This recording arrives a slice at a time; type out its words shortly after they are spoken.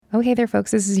Oh, hey there,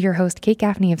 folks. This is your host, Kate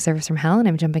Gaffney of Service from Hell, and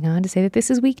I'm jumping on to say that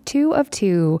this is week 2 of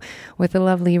 2 with the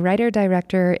lovely writer,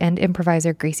 director, and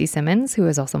improviser Gracie Simmons, who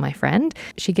is also my friend.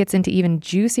 She gets into even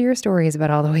juicier stories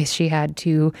about all the ways she had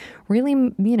to really,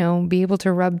 be able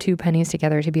to rub 2 pennies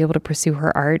together to be able to pursue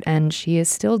her art, and she is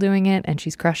still doing it, and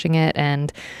she's crushing it,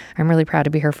 and I'm really proud to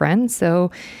be her friend.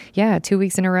 So, yeah, 2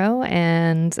 weeks in a row,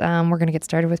 and we're going to get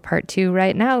started with part 2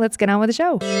 right now. Let's get on with the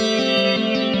show.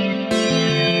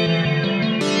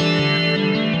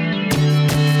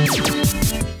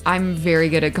 I'm very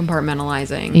good at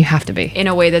compartmentalizing. You have to be. In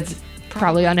a way that's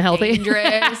probably unhealthy.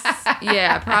 Dangerous.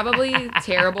 Yeah, probably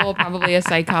terrible. Probably a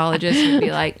psychologist would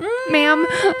be like, ma'am,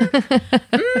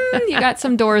 you got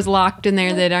some doors locked in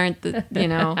there that aren't,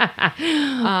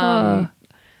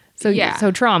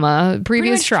 So trauma,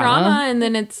 previous trauma. And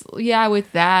then it's,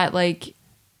 with that, like,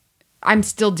 I'm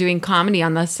still doing comedy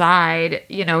on the side,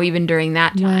 even during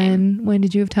that time. When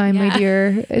did you have time, my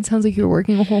dear? It sounds like you were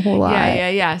working a whole lot.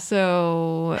 Yeah.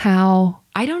 So how?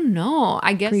 I don't know.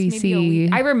 I guess Crazy. maybe a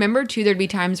week. I remember too, there'd be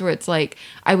times where it's like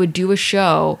I would do a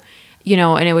show,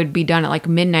 and it would be done at like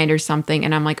midnight or something.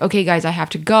 And I'm like, okay, guys, I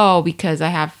have to go because I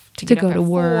have to get go up to at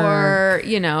work.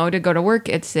 4, to go to work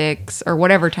at 6 or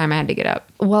whatever time I had to get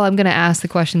up. Well, I'm going to ask the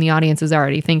question the audience is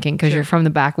already thinking because you're from the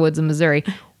backwoods of Missouri.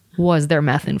 Was there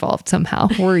meth involved somehow?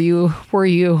 Were you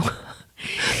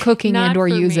cooking and or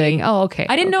using? Me. Oh, okay.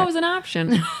 I didn't know it was an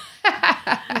option.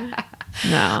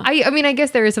 No. I mean, I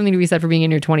guess there is something to be said for being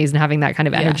in your 20s and having that kind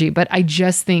of energy, but I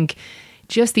just think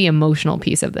just the emotional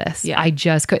piece of this.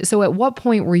 Yeah. So at what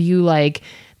point were you like,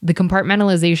 the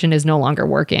compartmentalization is no longer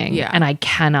working and I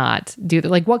cannot do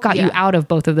that? Like, what got you out of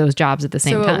both of those jobs at the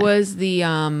same time? So it was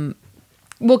the,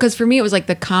 because for me, it was like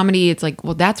the comedy. It's like,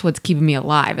 well, that's what's keeping me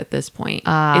alive at this point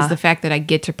is the fact that I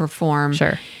get to perform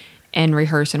and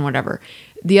rehearse and whatever.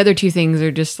 The other 2 things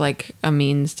are just like a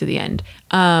means to the end.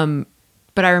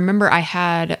 But I remember I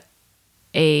had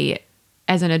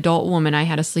as an adult woman, I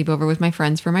had a sleepover with my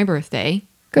friends for my birthday.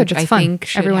 Good, which that's I fun. think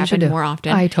should Everyone happen should do more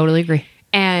often. I totally agree.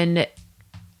 And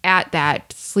at that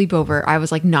sleepover, I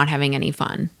was like not having any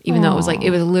fun, even though it was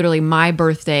literally my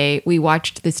birthday. We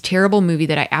watched this terrible movie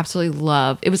that I absolutely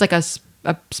love. It was like a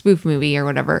spoof movie or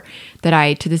whatever that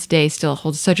I, to this day, still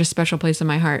holds such a special place in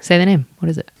my heart. Say the name. What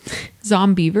is it?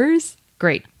 Zombievers.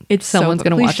 Great. It's Someone's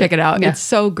going to watch it. Please check it out. Yeah. It's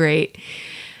so great.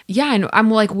 Yeah, and I'm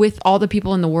like with all the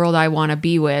people in the world I want to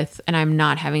be with, and I'm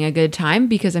not having a good time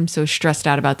because I'm so stressed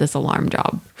out about this alarm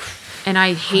job. And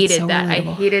I hated that. Relatable.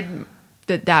 I hated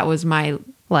that was my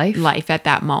life at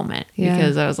that moment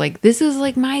because I was like, this is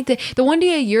like the one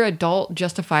day a year adult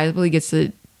justifiably gets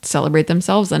to celebrate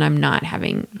themselves and I'm not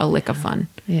having a lick of fun.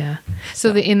 Yeah.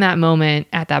 So in that moment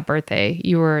at that birthday,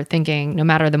 you were thinking no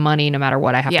matter the money, no matter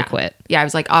what, I have to quit. Yeah. I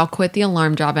was like, I'll quit the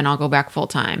alarm job and I'll go back full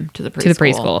time to the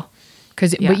preschool.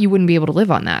 But you wouldn't be able to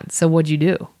live on that. So what'd you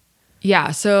do?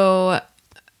 Yeah. So,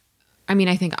 I mean,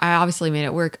 I think I obviously made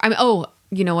it work.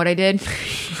 You know what I did?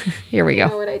 Here we go. You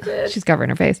know what I did? She's covering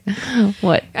her face.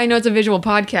 What? I know it's a visual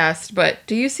podcast, but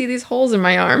do you see these holes in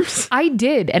my arms? I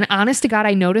did. And honest to God,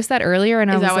 I noticed that earlier.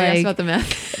 And I was like... Is that why I asked about the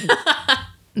meth?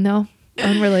 No.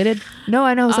 Unrelated. No,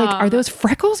 I know. I was like, are those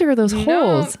freckles or are those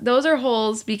holes? Those are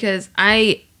holes because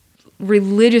I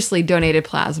religiously donated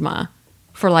plasma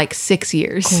for like 6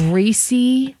 years.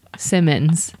 Gracie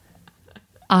Simmons.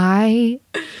 We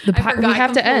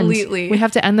have to end. We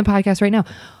have to end the podcast right now.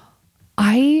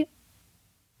 I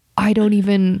don't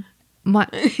even.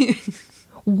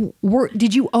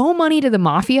 Did you owe money to the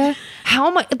mafia?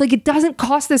 How much? Like, it doesn't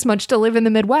cost this much to live in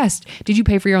the Midwest. Did you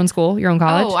pay for your own school, your own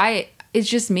college? It's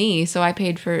just me. So I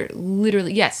paid for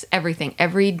literally, everything,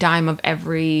 every dime of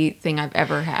everything I've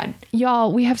ever had.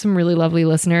 Y'all, we have some really lovely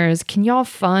listeners. Can y'all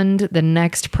fund the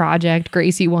next project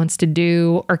Gracie wants to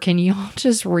do? Or can y'all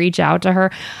just reach out to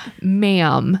her?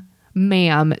 Ma'am.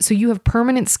 So you have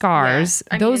permanent scars.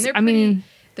 Yeah.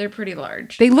 They're pretty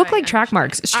large. They look like track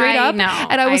marks, straight up. I know.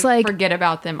 And I was like, forget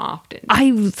about them often.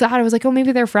 I was like, oh,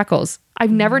 maybe they're freckles.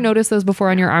 I've never noticed those before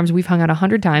on your arms. We've hung out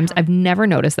 100 times. I've never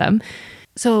noticed them.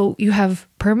 So you have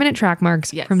permanent track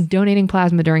marks from donating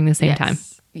plasma during the same time.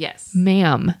 Yes.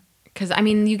 Ma'am. Because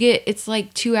it's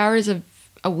like 2 hours of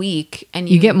a week and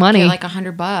you get money, get like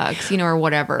 $100, or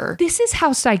whatever. This is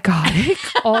how psychotic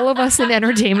all of us in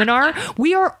entertainment are.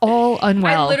 We are all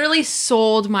unwell. I literally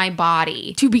sold my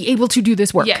body to be able to do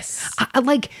this work. Yes.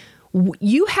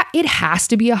 It has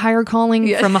to be a higher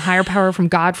calling from a higher power, from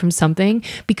God, from something,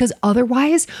 because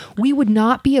otherwise we would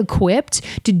not be equipped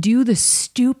to do the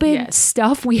stupid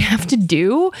stuff we have to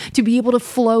do to be able to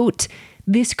float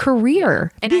this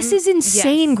career. And this is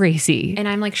insane, Gracie. And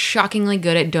I'm like shockingly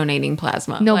good at donating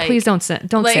plasma. No, please don't say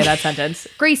that sentence.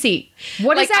 Gracie,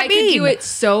 what does that mean? I could do it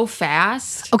so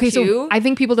fast. Okay, so I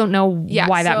think people don't know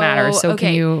why that matters. So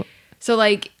can you... So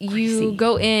like you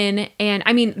go in and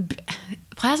I mean,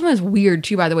 plasma is weird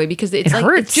too, by the way, because it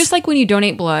hurts. It's just like when you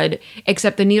donate blood,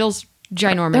 except the needle's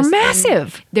ginormous. They're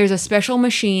massive. There's a special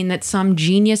machine that some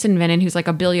genius invented who's like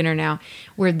a billionaire now,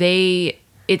 where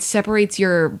it separates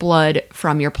your blood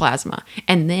from your plasma.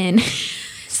 And then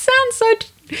sounds so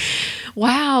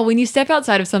wow, when you step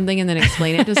outside of something and then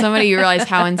explain it to somebody, you realize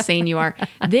how insane you are.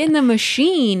 Then the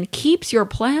machine keeps your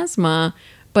plasma,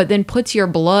 but then puts your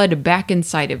blood back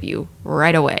inside of you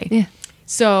right away. Yeah.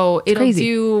 So it'll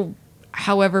do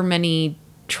however many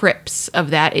trips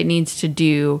of that it needs to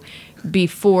do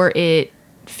before it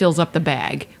fills up the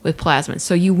bag with plasma.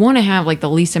 So you want to have like the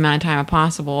least amount of time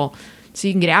possible so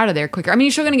you can get out of there quicker. I mean,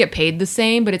 you're still going to get paid the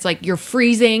same, but it's like you're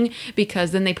freezing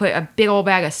because then they put a big old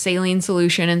bag of saline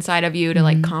solution inside of you to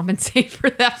like compensate for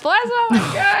that plasma.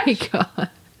 Oh my God.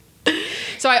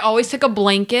 So I always took a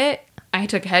blanket. I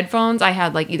took headphones. I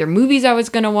had like either movies I was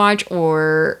going to watch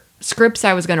or scripts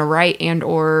I was going to write and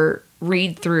or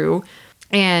read through.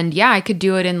 And yeah, I could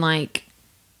do it in like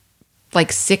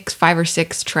 5 or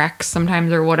 6 treks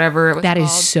sometimes or whatever it was That called.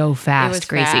 Is so fast,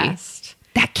 Gracie. Fast.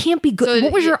 That can't be good. So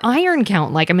what was your iron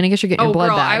count like? I mean, I guess you're getting your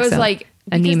blood back. I was like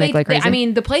anemic like crazy. I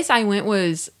mean, the place I went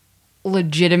was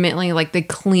legitimately like the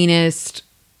cleanest.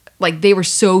 Like they were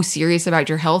so serious about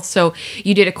your health. So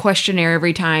you did a questionnaire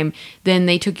every time. Then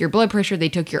they took your blood pressure. They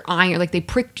took your iron. Like they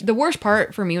pricked. The worst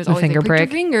part for me was always they pricked your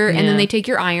finger and then they take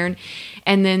your iron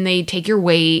and then they take your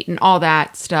weight and all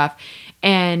that stuff.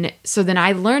 And so then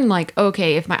I learned like,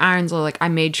 okay, if my iron's low, like I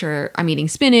made sure I'm eating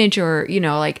spinach or,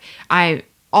 like I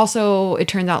also, it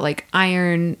turns out like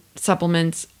iron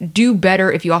supplements do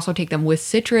better if you also take them with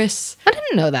citrus. I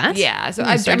didn't know that. Yeah. So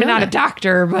I'm not a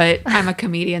doctor, but I'm a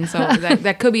comedian. So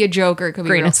that could be a joke or it could be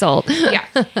grain of salt. Yeah.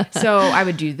 So I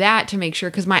would do that to make sure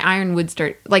because my iron would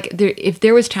start like if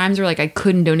there was times where like I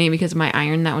couldn't donate because of my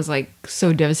iron, that was like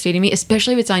so devastating me,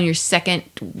 especially if it's on your second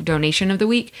donation of the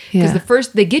week. Because the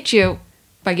first they get you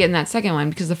by getting that second one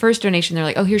because the first donation, they're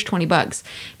like, oh, here's $20.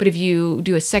 But if you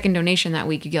do a second donation that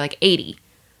week, you get like 80.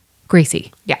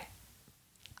 Gracie. Yeah.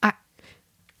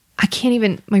 I can't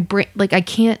even, my brain, like I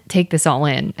can't take this all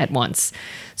in at once.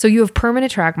 So you have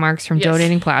permanent track marks from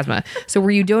donating plasma. So were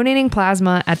you donating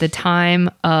plasma at the time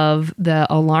of the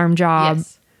alarm job?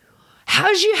 Yes.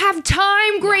 How'd you have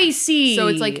time, Gracie? So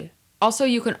it's like, also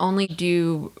you can only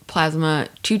do plasma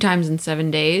 2 times in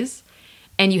 7 days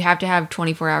and you have to have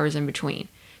 24 hours in between.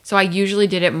 So I usually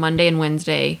did it Monday and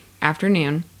Wednesday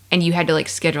afternoon and you had to like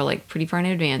schedule like pretty far in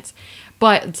advance.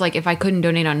 But it's like if I couldn't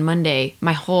donate on Monday,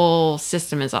 my whole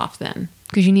system is off then.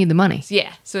 Because you need the money.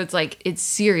 Yeah. So it's like, it's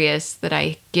serious that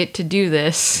I get to do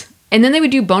this. And then they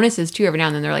would do bonuses too every now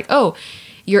and then. They're like, oh,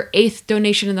 your 8th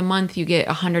donation of the month, you get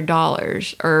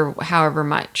 $100 or however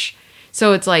much.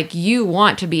 So it's like you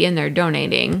want to be in there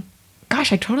donating.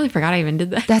 Gosh, I totally forgot I even did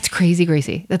that. That's crazy,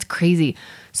 Gracie. That's crazy.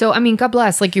 So, I mean, God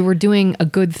bless, like you were doing a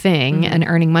good thing and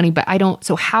earning money, but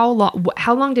so how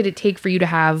long did it take for you to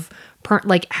have,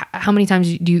 how many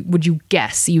times would you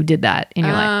guess you did that in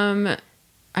your life?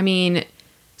 I mean,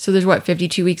 so there's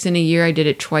 52 weeks in a year. I did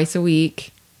it twice a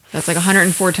week. That's like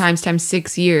 104 times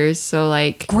 6 years. So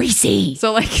like Gracie.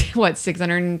 So like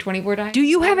 624 times? Do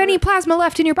you have any plasma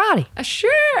left in your body?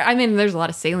 Sure. I mean, there's a lot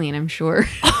of saline, I'm sure.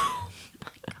 Oh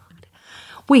my God.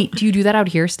 Wait, do you do that out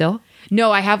here still?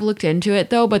 No, I have looked into it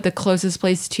though, but the closest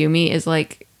place to me is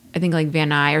like, I think like Van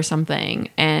Nuys or something.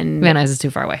 And Van Nuys is too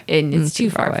far away. And it's too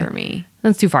far for me.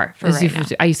 That's too far. Now.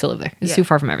 I used to live there. It's too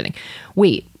far from everything.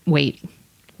 Wait,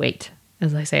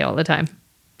 as I say all the time.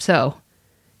 So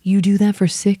you do that for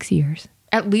 6 years?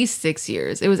 At least 6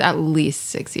 years. It was at least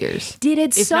 6 years. Did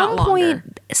at some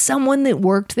point someone that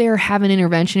worked there have an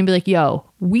intervention and be like, yo,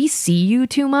 we see you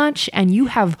too much and you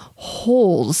have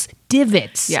holes,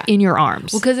 divots in your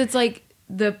arms? Well, because it's like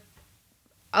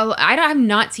I have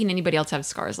not seen anybody else have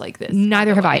scars like this.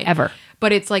 Neither have I ever.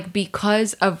 But it's like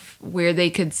because of where they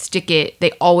could stick it,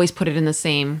 they always put it in the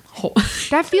same hole.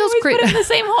 That feels crazy. Put it in the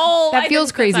same hole. That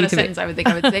feels crazy to me. I would think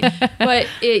I would say.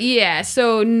 But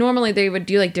so normally they would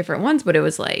do like different ones, but it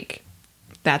was like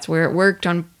that's where it worked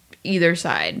on either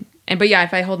side. But yeah,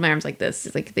 if I hold my arms like this,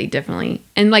 it's like they definitely,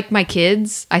 and like my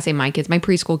kids, my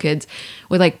preschool kids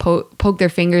would like poke their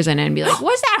fingers in it and be like,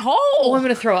 "What's that hole?" Oh, I'm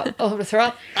gonna throw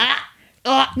up.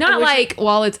 Not like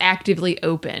while it's actively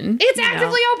open. It's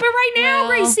actively open right now,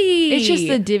 Gracie. It's just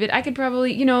a divot. I could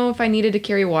probably, if I needed to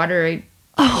carry water,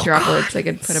 droplets, God, I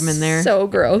could put them in there. So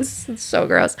gross. It's so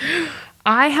gross.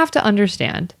 I have to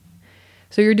understand.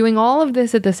 So you're doing all of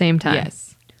this at the same time.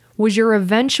 Yes. Was your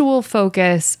eventual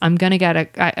focus, I'm going to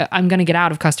get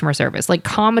out of customer service? Like,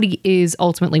 comedy is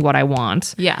ultimately what I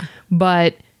want. Yeah.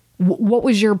 But what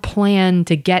was your plan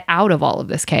to get out of all of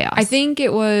this chaos? I think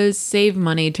it was save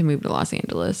money to move to Los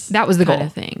Angeles. That was the kind goal.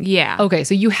 of thing. Yeah. Okay,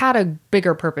 so you had a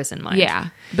bigger purpose in mind. Yeah.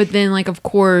 But then, like, of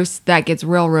course, that gets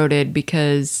railroaded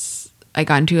because I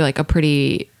got into, like, a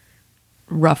pretty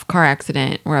rough car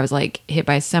accident where I was, like, hit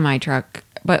by a semi-truck.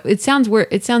 But it sounds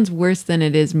worse than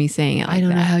it is me saying it like that. I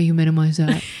don't know how you minimize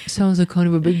that. Sounds like kind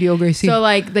of a big deal, Gracie. So,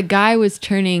 like, the guy was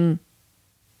turning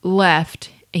left.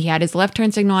 He had his left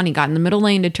turn signal on. He got in the middle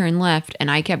lane to turn left,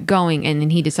 and I kept going, and then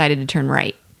he decided to turn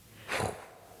right.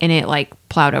 And it, like,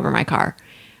 plowed over my car.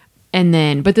 And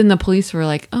then, but then the police were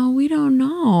like, "Oh, we don't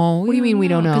know." What do you mean we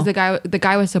don't know? Because the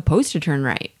guy was supposed to turn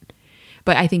right,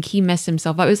 but I think he messed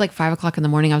himself up. It was like 5 o'clock in the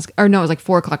morning. It was like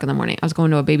 4 o'clock in the morning. I was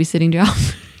going to a babysitting job.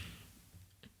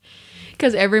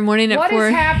 Because every morning at 4... What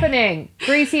is happening?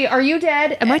 Gracie, are you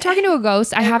dead? Am I talking to a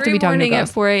ghost? I have to be talking to a ghost. Every morning at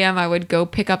 4 a.m., I would go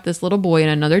pick up this little boy in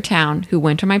another town who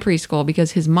went to my preschool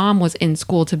because his mom was in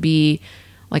school to be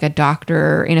like a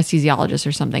doctor, anesthesiologist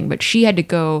or something. But she had to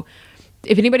go...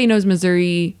 If anybody knows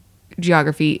Missouri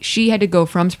geography, she had to go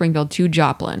from Springfield to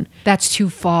Joplin. That's too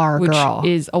far, which girl.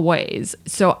 is a ways.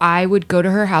 So I would go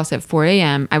to her house at 4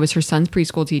 a.m. I was her son's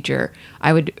preschool teacher.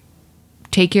 I would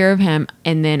take care of him,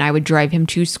 and then I would drive him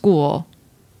to school.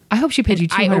 I hope she paid you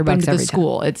 $200 I opened every the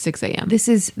school at 6 a.m. This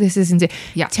is insane.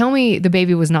 Yeah. Tell me the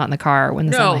baby was not in the car when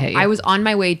the sun hit you. I was on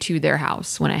my way to their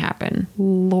house when it happened.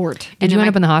 Lord. Did you end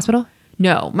up in the hospital?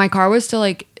 No, my car was still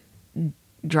like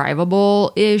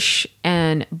drivable-ish,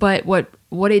 but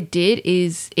what it did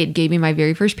is it gave me my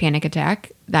very first panic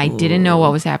attack. I didn't know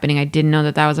what was happening. I didn't know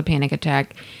that was a panic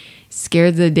attack.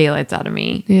 Scared the daylights out of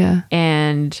me. Yeah.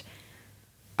 And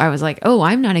I was like, "Oh,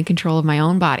 I'm not in control of my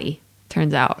own body."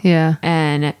 Turns out. Yeah.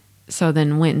 And so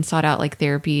then went and sought out like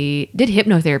therapy. Did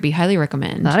hypnotherapy. Highly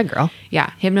recommend. Not a girl.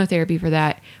 Yeah, hypnotherapy for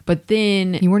that. But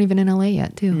then you weren't even in LA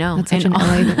yet, too. No, that's such an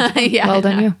LA. Yeah, well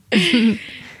done, you.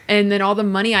 And then all the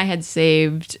money I had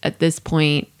saved at this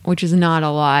point, which is not a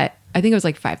lot. I think it was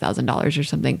like $5,000 or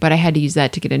something, but I had to use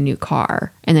that to get a new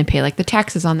car and then pay like the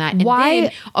taxes on that. And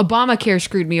then Obamacare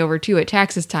screwed me over too at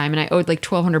taxes time, and I owed like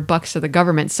 $1,200 to the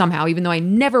government somehow, even though I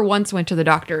never once went to the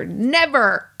doctor.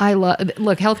 Never.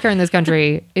 Look, healthcare in this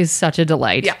country is such a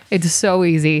delight. Yeah. It's so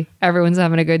easy. Everyone's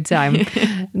having a good time.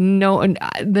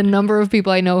 The number of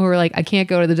people I know who are like, I can't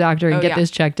go to the doctor and get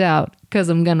this checked out because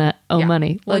I'm gonna owe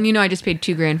money. Well, and I just paid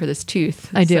 $2,000 for this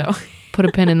tooth. I do. Put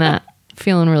a pin in that.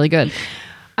 Feeling really good.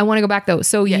 I want to go back though.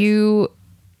 So yes.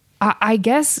 I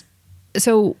guess,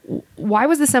 so why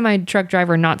was the semi-truck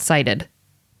driver not cited?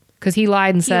 Because he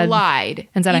lied and said, I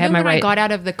had my right. When I got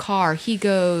out of the car, he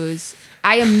goes,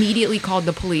 I immediately called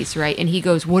the police, right? And he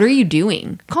goes, "What are you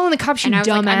doing?" Calling the cops, you dumbass. And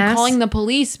I was like, "I'm calling the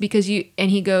police because you," and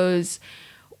he goes,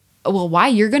 "Well, why?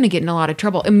 You're going to get in a lot of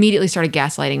trouble." Immediately started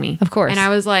gaslighting me. Of course. And I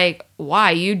was like,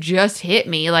 "Why? You just hit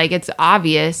me. Like, it's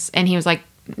obvious." And he was like,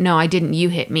 "No, I didn't. You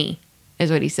hit me,"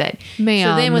 is what he said. Ma'am.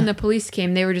 So then when the police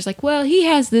came, they were just like, "Well, he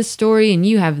has this story and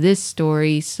you have this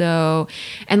story." So,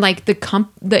 and like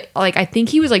I think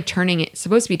he was like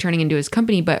supposed to be turning into his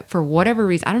company, but for whatever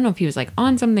reason, I don't know if he was like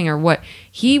on something or what.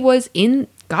 He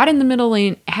got in the middle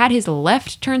lane, had his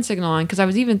left turn signal on, because I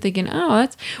was even thinking, oh,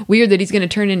 that's weird that he's going to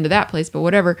turn into that place, but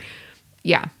whatever.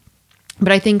 Yeah.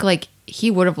 But I think like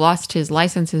he would have lost his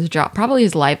license, his job, probably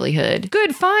his livelihood.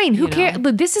 Good, fine. Who cares?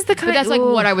 This is the kind. But that's like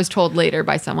what I was told later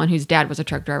by someone whose dad was a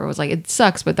truck driver. Was like, it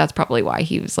sucks, but that's probably why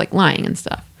he was like lying and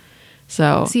stuff.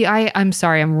 So see, I'm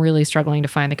sorry, I'm really struggling to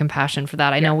find the compassion for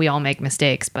that. I know we all make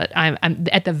mistakes, but I'm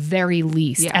at the very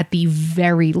least,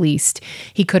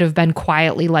 he could have been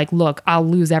quietly like, "Look, I'll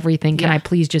lose everything. Can I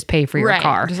please just pay for your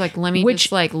car?" Just like, let me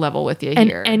just like level with you and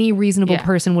here. Any reasonable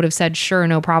person would have said, "Sure,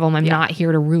 no problem. I'm not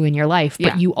here to ruin your life,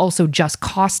 but you also just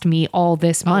cost me all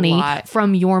this money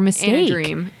from your mistake and a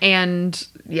dream." And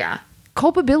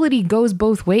culpability goes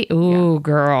both ways. Ooh,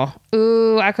 girl.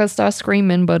 Ooh, I could start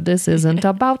screaming, but this isn't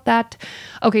about that.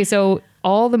 Okay, so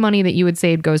all the money that you had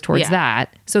saved goes towards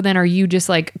that. So then are you just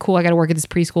like, cool, I got to work at this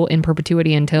preschool in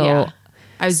perpetuity until... Yeah.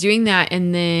 I was doing that,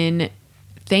 and then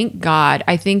thank God,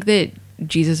 I think that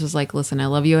Jesus was like, "Listen, I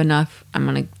love you enough. I'm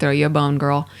going to throw you a bone,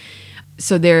 girl."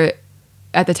 So there...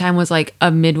 at the time was like a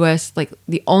Midwest, like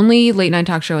the only late night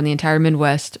talk show in the entire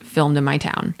Midwest filmed in my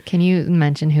town. Can you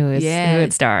mention who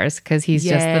it stars? Because he's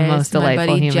just the most delightful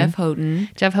my buddy, human. Jeff Houghton.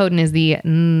 Jeff Houghton is the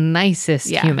nicest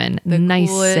human. The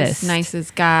coolest,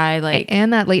 nicest guy.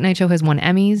 And that late night show has won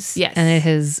Emmys. Yes. And it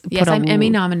has put I'm Emmy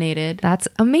nominated. That's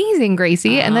amazing,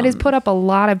 Gracie. And that has put up a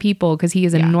lot of people because he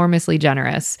is enormously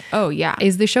generous. Oh, yeah.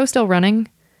 Is the show still running?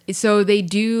 So they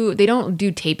don't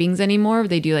do tapings anymore.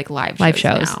 They do like live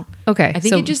shows now. Okay. I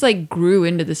think it just like grew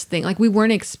into this thing. Like we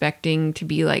weren't expecting to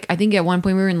be like, I think at one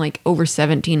point we were in like over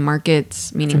 17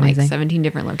 markets, meaning like 17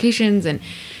 different locations and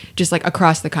just like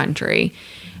across the country.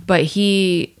 But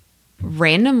he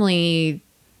randomly,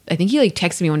 I think he like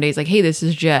texted me one day. He's like, hey, this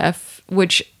is Jeff,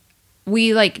 which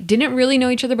we like didn't really know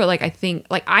each other, but like I think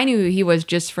like I knew who he was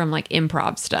just from like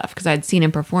improv stuff because I'd seen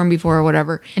him perform before or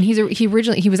whatever. And he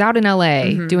was out in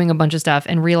LA doing a bunch of stuff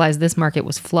and realized this market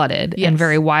was flooded and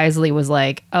very wisely was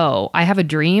like, oh, I have a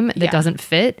dream that doesn't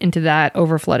fit into that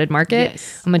over flooded market.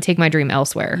 I'm gonna take my dream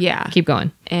elsewhere. Keep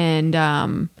going.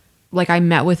 And like I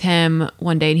met with him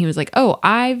one day and he was like, oh,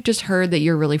 I've just heard that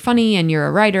you're really funny and you're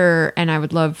a writer and I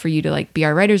would love for you to like be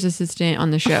our writer's assistant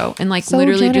on the show. And like so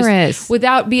literally generous. Just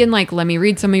without being like, let me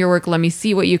read some of your work. Let me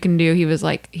see what you can do. He was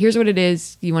like, here's what it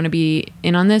is. You want to be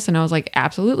in on this? And I was like,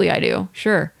 absolutely, I do.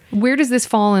 Sure. Where does this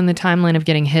fall in the timeline of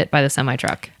getting hit by the semi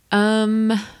truck?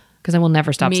 Because I will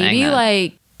never stop saying that.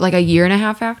 Maybe like a year and a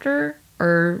half after.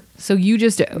 Or so you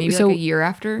just maybe like a year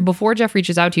after. Before Jeff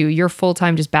reaches out to you, you're full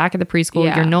time just back at the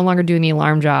preschool. You're no longer doing the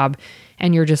alarm job,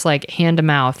 and you're just like hand to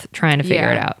mouth trying to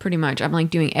figure it out. Pretty much. I'm like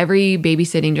doing every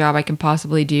babysitting job I can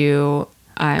possibly do.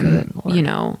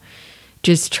 I'm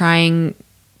just trying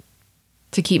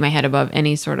to keep my head above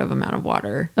any sort of amount of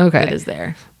water that is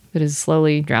there. That is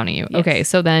slowly drowning you. Yes. Okay,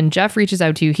 so then Jeff reaches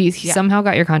out to you. He somehow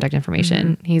got your contact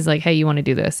information. He's like, hey, you want to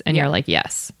do this? And you're like,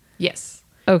 yes. Yes.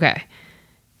 Okay.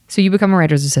 So you become a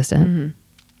writer's assistant.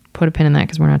 Put a pin in that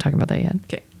because we're not talking about that yet.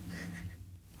 Okay.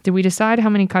 Did we decide how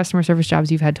many customer service jobs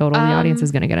you've had total? The audience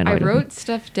is going to get annoyed. I wrote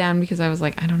stuff down because I was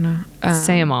like, I don't know.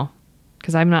 Say them all.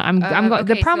 Because I'm not.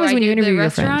 The problem is when you interview your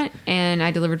friend. And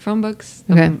I delivered phone books.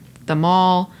 The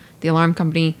mall, the alarm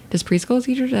company. Does preschool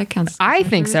teachers that counts? I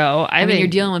think so. I mean, you're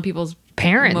dealing with people's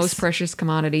parents, most precious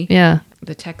commodity. Yeah.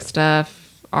 The tech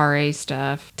stuff, RA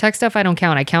stuff. Tech stuff I don't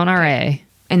count. I count RA.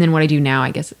 And then what I do now,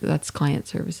 I guess that's client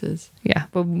services. Yeah,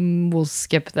 but we'll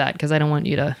skip that because I don't want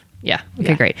you to. Yeah.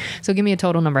 Okay, great. So give me a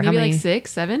total number. Maybe how many? Like 6,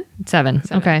 7? 7.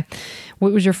 Okay.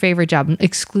 What was your favorite job,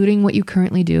 excluding what you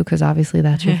currently do? Because obviously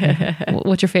that's your favorite.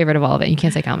 What's your favorite of all of it? You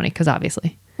can't say comedy because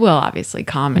obviously. Well, obviously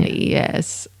comedy.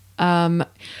 Yes. I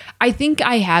think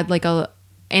I had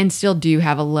and still do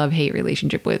have a love-hate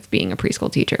relationship with being a preschool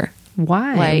teacher.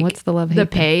 Why? What's the love-hate? The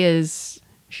pay is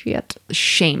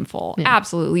shameful. Yeah.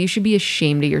 Absolutely. You should be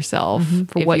ashamed of yourself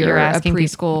for what you're asking a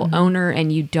preschool owner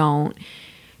and you don't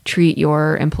treat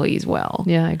your employees well.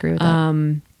 Yeah, I agree with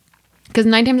that. Because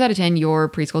 9 times out of 10, your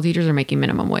preschool teachers are making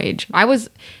minimum wage. I was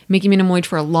making minimum wage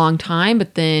for a long time,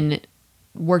 but then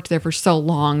worked there for so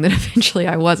long that eventually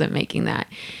I wasn't making that.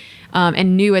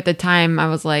 And knew at the time, I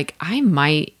was like, I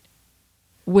might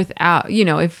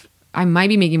if I might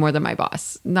be making more than my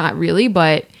boss. Not really,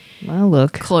 but well,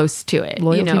 look, close to it,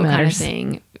 loyalty matters.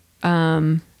 Kind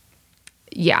of thing.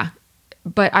 Yeah.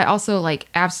 But I also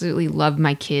absolutely loved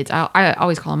my kids. I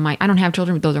always call them I don't have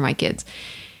children, but those are my kids.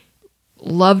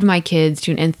 Loved my kids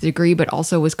to an nth degree, but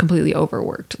also was completely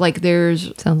overworked. There's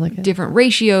different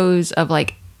ratios of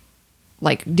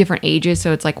different ages.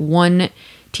 So it's 1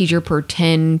 teacher per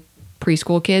 10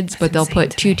 preschool kids, but they'll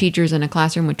put 2 teachers in a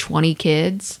classroom with 20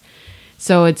 kids.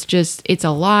 So it's a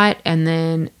lot. And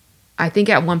then I think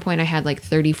at one point I had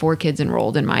 34 kids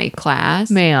enrolled in my class.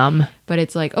 Ma'am. But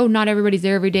it's not everybody's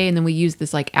there every day. And then we use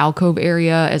this alcove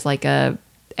area as a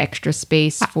extra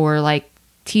space for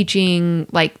teaching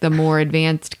the more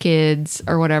advanced kids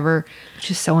or whatever.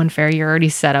 Which is so unfair. You're already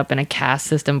set up in a caste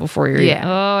system before you're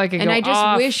I could go And I just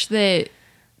off. wish that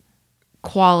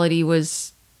quality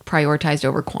was prioritized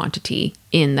over quantity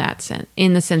in that sense,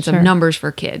 in the sense of numbers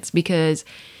for kids, because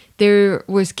there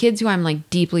was kids who I'm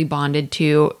deeply bonded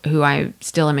to, who I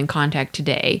still am in contact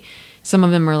today. Some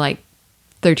of them are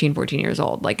 13, 14 years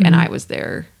old, and I was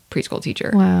their preschool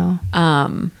teacher. Wow.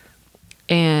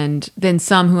 And then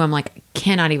some who I'm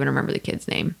cannot even remember the kid's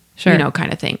name,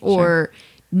 kind of thing, or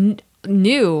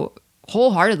knew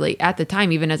wholeheartedly at the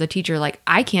time, even as a teacher,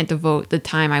 I can't devote the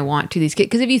time I want to these kids.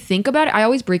 Because if you think about it, I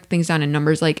always break things down in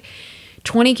numbers.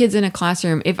 20 kids in a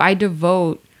classroom, if I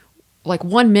devote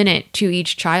 1 minute to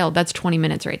each child, that's 20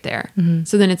 minutes right there.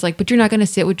 So then it's but you're not going to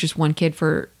sit with just one kid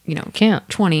for, can't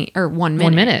 20 or 1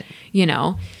 minute. 1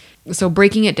 minute. So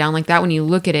breaking it down like that, when you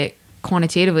look at it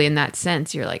quantitatively in that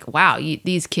sense, you're wow,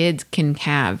 these kids can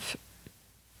have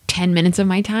 10 minutes of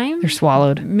my time. They're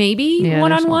swallowed. Maybe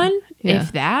one-on-one,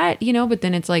 if that, but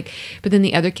then it's but then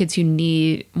the other kids who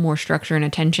need more structure and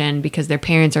attention because their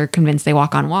parents are convinced they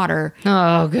walk on water.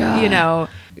 Oh, God.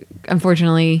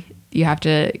 Unfortunately, you have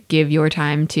to give your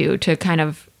time to kind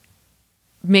of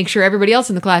make sure everybody else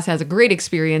in the class has a great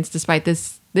experience despite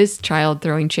this child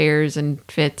throwing chairs and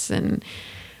fits and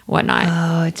whatnot.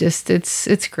 Oh,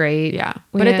 it's great. Yeah.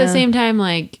 But at the same time,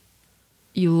 like,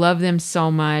 you love them so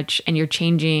much and you're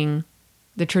changing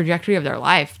the trajectory of their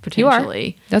life potentially.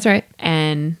 You are. That's right.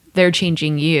 And they're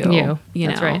changing you.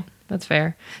 That's right. That's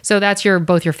fair. So that's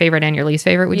both your favorite and your least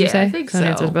favorite, would you say? I think so.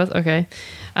 Answers both? Okay.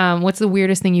 What's the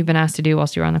weirdest thing you've been asked to do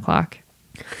whilst you're on the clock?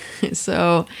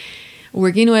 So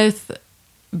working with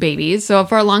babies. So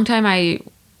for a long time, I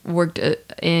worked at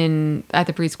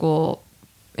the preschool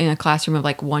in a classroom of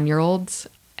like 1-year-olds.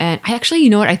 And I actually, you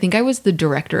know what? I think I was the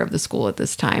director of the school at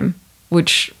this time,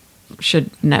 which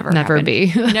should never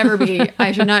be. Never be.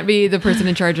 I should not be the person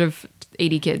in charge of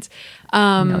 80 kids.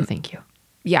 No, thank you.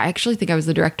 Yeah, I actually think I was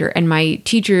the director. And my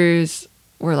teachers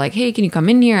were like, hey, can you come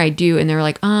in here? I do. And they were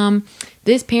like,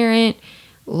 this parent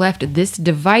left this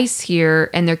device here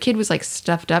and their kid was like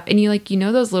stuffed up. And you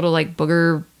know those little like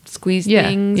booger squeeze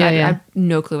things? Yeah, I have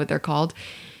no clue what they're called.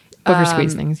 Booger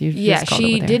squeeze things.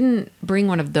 She didn't bring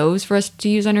one of those for us to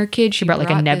use on her kid. She brought like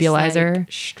a nebulizer. This,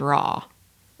 like, straw.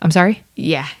 I'm sorry?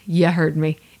 Yeah, you heard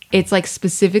me. It's like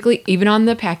specifically, even on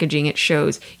the packaging, it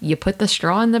shows you put the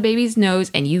straw in the baby's nose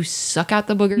and you suck out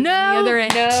the boogers on the other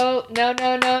end.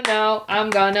 No. I'm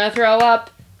gonna throw up.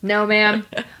 No, ma'am.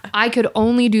 I could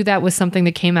only do that with something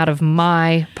that came out of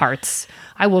my parts.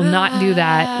 I will not do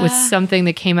that with something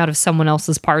that came out of someone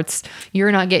else's parts.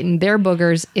 You're not getting their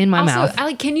boogers in my mouth.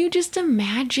 Can you just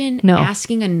imagine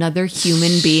asking another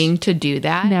human being to do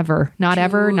that? Never. Not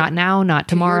ever. Not now. Not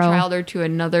tomorrow. To your child or to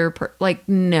another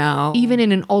no. Even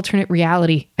in an alternate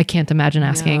reality, I can't imagine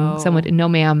asking someone. No,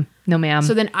 ma'am. No, ma'am.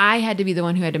 So then I had to be the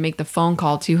one who had to make the phone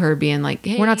call to her being like,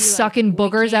 hey, we're not sucking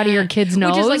boogers out of your kid's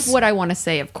nose. Which is like what I want to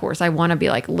say, of course. I want to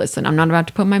be like, listen, I'm not about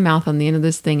to put my mouth on the end of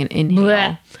this thing and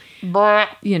inhale. Blech.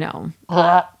 You know,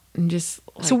 and just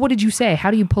like, so what did you say?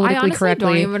 How do you politically correctly? I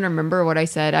don't even remember what I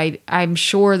said. I'm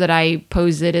sure that I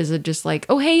posed it as just like,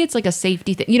 oh, hey, it's like a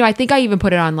safety thing. You know, I think I even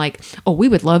put it on like, oh, we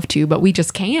would love to, but we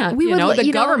just can't.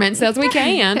 The government says we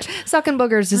can't. Sucking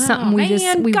boogers is something we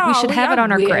should have it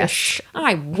on our grist.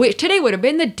 I wish today would have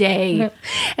been the day.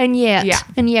 And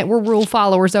yet we're rule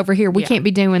followers over here. We can't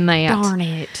be doing that. Darn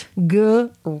it.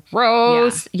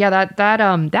 Gross. Yeah,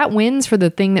 that wins for the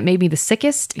thing that may be the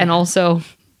sickest and also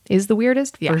is the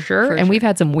weirdest for sure. And we've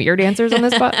had some weird answers on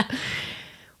this spot.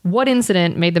 What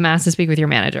incident made them ask to speak with your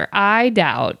manager? I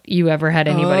doubt you ever had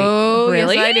anybody. Oh,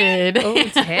 really? Yes, I did. Oh,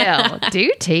 tell.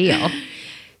 Do tell.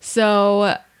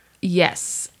 So,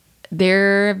 yes,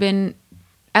 there have been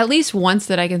at least once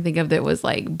that I can think of that was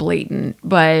like blatant,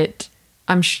 but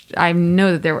I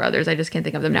know that there were others. I just can't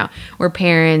think of them now, where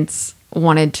parents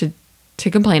wanted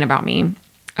to complain about me.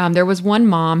 There was one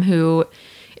mom who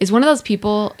is one of those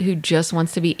people who just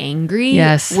wants to be angry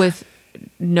with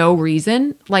no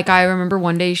reason. Like I remember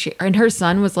one day her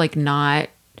son was like not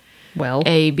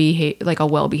a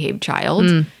well-behaved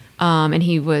child. And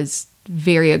he was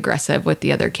very aggressive with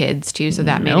the other kids too. So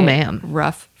that made it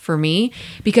rough for me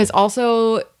because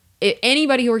also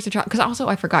anybody who works at child, because also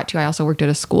I forgot too, I also worked at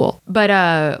a school, but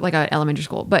like an elementary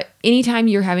school. But anytime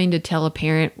you're having to tell a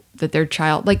parent that their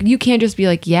child, like you can't just be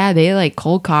like, yeah, they like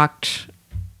cold cocked,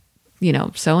 you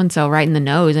know, so-and-so right in the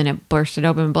nose and it bursted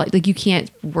open. Like you can't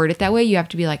word it that way. You have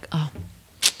to be like, oh,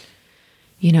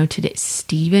 you know, today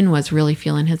Steven was really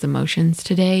feeling his emotions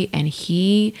today and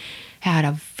he had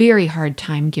a very hard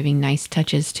time giving nice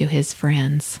touches to his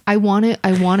friends. I want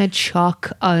to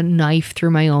chuck a knife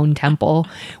through my own temple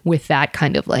with that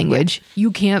kind of language. Yeah.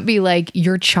 You can't be like,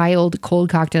 your child cold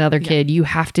cocked another kid. You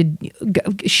have to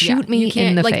shoot me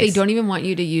in the face. Like they don't even want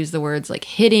you to use the words like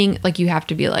hitting. Like you have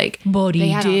to be like, but he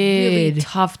had a really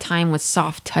tough time with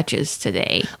soft touches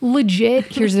today. Legit.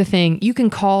 Here's the thing. You can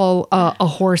call a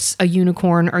horse a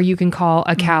unicorn or you can call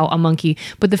a cow a monkey,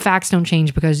 but the facts don't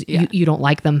change because you don't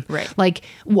like them. Right. Like,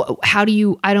 how do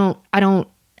you, I don't,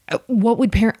 what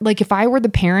would parent, like if I were the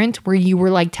parent where you were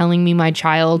like telling me my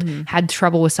child had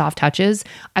trouble with soft touches,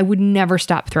 I would never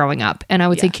stop throwing up. And I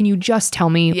would say, can you just tell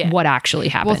me what actually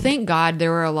happened? Well, thank God there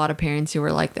were a lot of parents who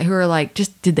were like,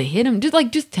 just, did they hit him?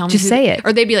 Just tell me. Just say it.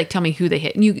 Or they'd be like, tell me who they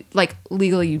hit. And you like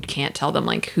legally, you can't tell them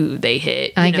like who they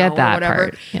hit. I get that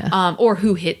part. Yeah. Or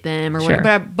who hit them or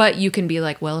whatever. But you can be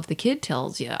like, well, if the kid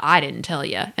tells you, I didn't tell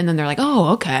you. And then they're like, oh,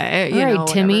 okay. All right,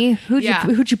 Timmy, who'd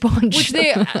you punch? Which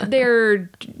they're,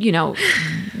 you know,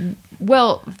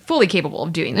 well, fully capable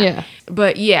of doing that. Yeah.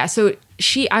 But yeah, so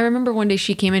I remember one day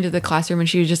she came into the classroom and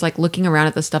she was just like looking around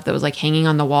at the stuff that was like hanging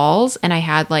on the walls. And I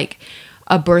had like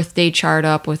a birthday chart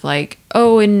up with like,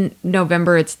 oh, in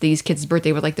November it's these kids'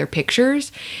 birthday with like their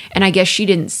pictures. And I guess she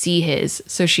didn't see his.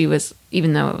 So she was,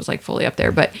 even though it was like fully up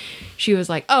there, but she was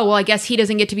like, oh, well, I guess he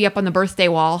doesn't get to be up on the birthday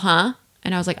wall, huh?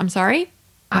 And I was like, I'm sorry?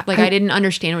 I didn't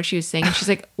understand what she was saying. And she's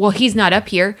like, well, he's not up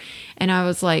here. And I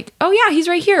was like, oh yeah, he's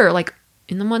right here. Like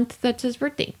in the month that's his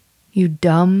birthday. You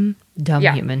dumb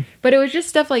human. But it was just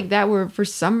stuff like that where for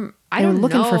some, I don't know.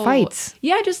 Looking for fights.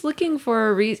 Yeah, just looking for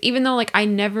a reason. Even though like I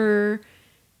never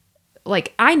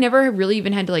really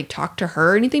even had to like talk to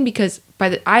her or anything because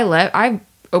I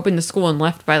opened the school and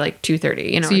left by like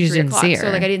 2:30. You know, so you just didn't see her. So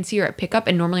like I didn't see her at pickup,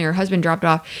 and normally her husband dropped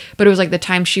off. But it was like the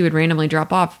time she would randomly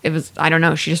drop off. It was, I don't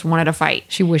know. She just wanted to fight.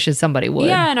 She wishes somebody would.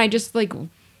 Yeah, and I just like,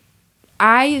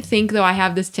 I think though I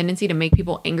have this tendency to make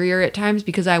people angrier at times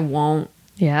because I won't.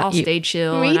 Yeah, I'll stay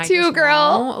chill. Me too,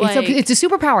 girl. Like, it's a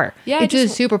superpower. Yeah, it's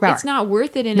just a superpower. It's not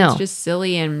worth it, and it's just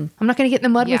silly. And I'm not gonna get in the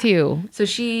mud with you. So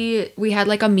we had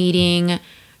like a meeting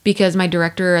because my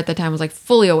director at the time was like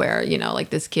fully aware. You know, like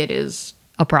this kid is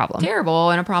a problem, terrible,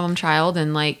 and a problem child,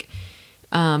 and like,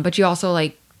 but you also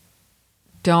like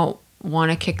don't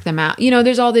want to kick them out. You know,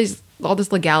 there's all this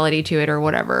legality to it or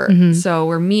whatever. Mm-hmm. So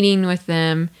we're meeting with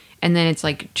them, and then it's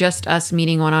like just us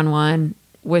meeting one-on-one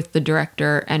with the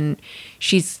director, and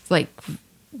she's like,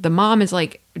 the mom is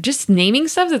like just naming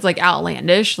stuff that's like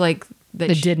outlandish, like that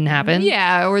didn't happen.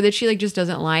 Yeah, or that she like just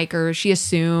doesn't like, or she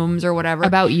assumes or whatever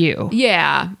about you.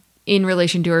 Yeah, in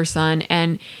relation to her son,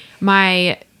 and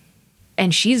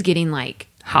she's getting like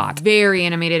hot, very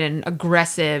animated and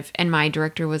aggressive, and my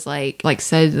director was like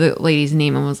said the lady's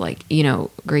name and was like, you know,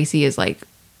 Gracie is like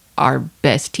our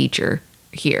best teacher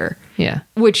here. Yeah,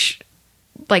 which,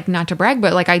 like, not to brag,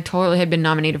 but like I totally had been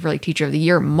nominated for like teacher of the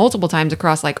year multiple times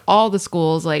across like all the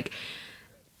schools. Like,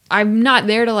 I'm not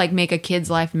there to like make a kid's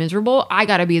life miserable. I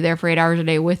got to be there for 8 hours a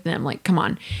day with them. Like, come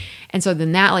on. And so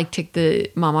then that like ticked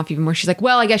the mom off even more. She's like,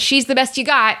 well, I guess she's the best you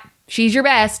got. She's your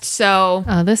best. So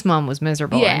this mom was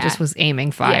miserable and just was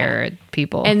aiming fire at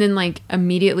people. And then like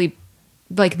immediately,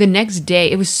 like the next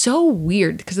day, it was so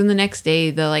weird because then the next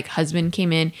day the like husband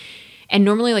came in. And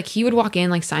normally, like, he would walk in,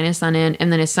 like, sign his son in,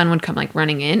 and then his son would come, like,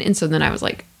 running in. And so then I was,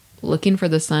 like, looking for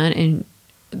the son, and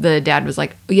the dad was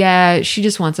like, yeah, she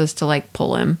just wants us to, like,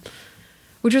 pull him.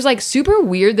 Which was, like, super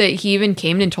weird that he even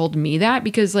came and told me that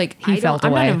because, like, I'm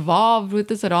not involved with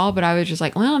this at all. But I was just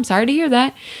like, well, I'm sorry to hear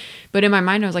that. But in my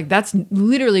mind, I was like, that's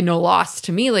literally no loss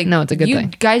to me. Like, no, it's a good thing.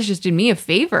 You guys just did me a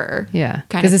favor. Yeah.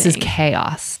 Because this is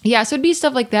chaos. Yeah. So it'd be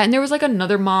stuff like that. And there was like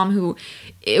another mom who,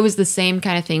 it was the same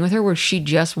kind of thing with her where she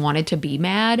just wanted to be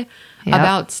mad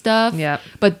about stuff. Yeah.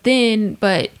 But then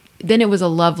it was a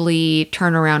lovely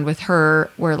turnaround with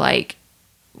her where like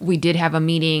we did have a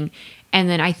meeting. And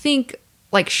then I think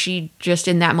like she just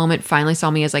in that moment finally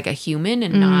saw me as like a human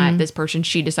and not this person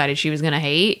she decided she was going to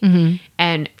hate. Mm-hmm.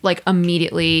 And like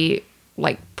immediately,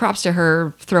 like props to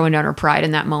her throwing down her pride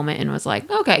in that moment and was like,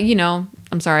 okay, you know,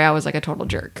 I'm sorry, I was like a total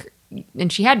jerk.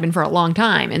 And she had been for a long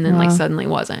time and then like suddenly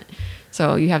wasn't.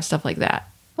 So you have stuff like that.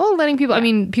 Well, letting people, I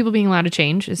mean, people being allowed to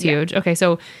change is huge. Okay.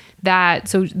 So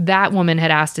that woman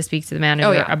had asked to speak to the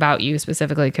manager about you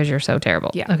specifically because you're so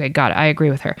terrible. Yeah. Okay. Got it. I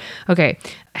agree with her. Okay.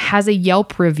 Has a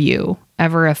Yelp review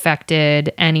ever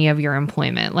affected any of your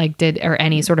employment? Like or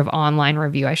any sort of online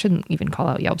review? I shouldn't even call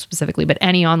out Yelp specifically, but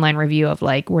any online review of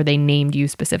like where they named you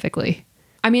specifically?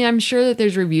 I mean, I'm sure that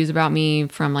there's reviews about me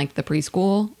from like the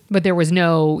preschool. But there was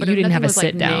you didn't have a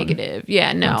sit down. Negative.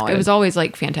 Yeah, no. It was always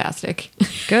like fantastic.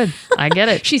 Good. I get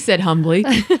it. She said humbly.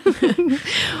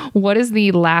 What is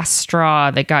the last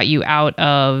straw that got you out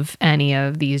of any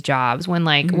of these jobs? When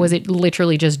was it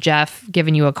literally just Jeff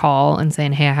giving you a call and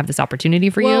saying, hey, I have this opportunity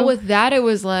for you? Well, with that, it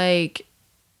was like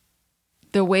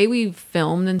the way we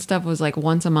filmed and stuff was like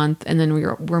once a month, and then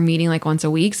we're meeting like once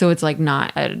a week, so it's like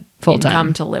not a full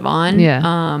income to live on.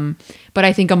 Yeah. But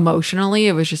I think emotionally,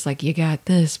 it was just like, you got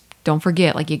this. Don't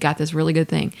forget, like you got this really good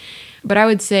thing. But I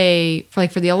would say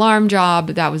for the alarm job,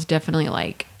 that was definitely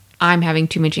like I'm having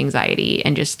too much anxiety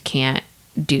and just can't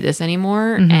do this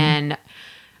anymore. Mm-hmm. And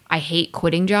I hate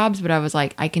quitting jobs, but I was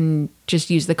like, I can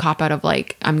just use the cop out of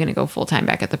like I'm gonna go full time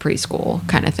back at the preschool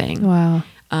kind of thing. Wow.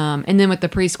 And then with the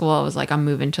preschool, I was like, I'm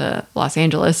moving to Los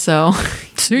Angeles, so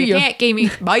you can't game me.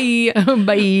 Bye.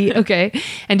 Bye. Okay.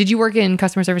 And did you work in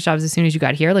customer service jobs as soon as you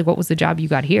got here? Like, what was the job you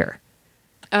got here?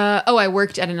 I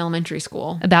worked at an elementary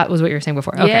school. That was what you were saying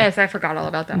before. Okay. Yes, I forgot all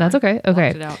about that. That's okay.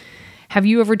 Okay. Have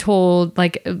you ever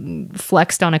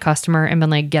flexed on a customer and been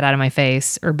like, get out of my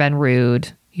face, or been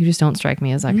rude? You just don't strike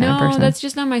me as that kind of person. No, that's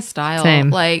just not my style. Same.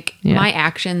 Like my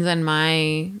actions and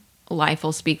my life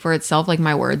will speak for itself. Like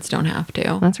my words don't have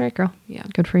to. That's right, girl. Yeah.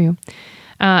 Good for you.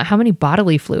 How many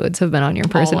bodily fluids have been on your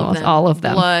personal list? All of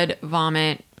them. Blood,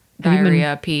 vomit,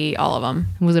 diarrhea, pee, all of them.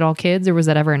 Was it all kids or was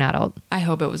that ever an adult? I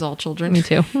hope it was all children. Me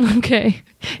too. Okay.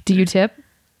 Do you tip?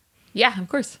 Yeah, of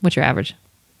course. What's your average?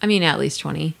 I mean, at least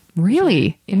 20.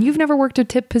 Really? Yeah. And you've never worked a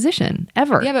tip position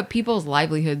ever? Yeah, but people's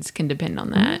livelihoods can depend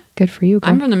on that. Good for you.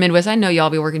 I'm from the Midwest. I know y'all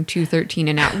be working $2.13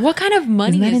 an hour. What kind of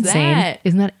money is that?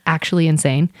 Isn't that actually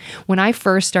insane? When I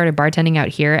first started bartending out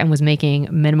here and was making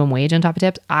minimum wage on top of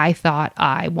tips, I thought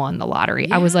I won the lottery.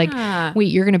 Yeah. I was like,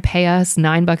 wait, you're going to pay us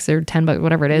 $9 or $10,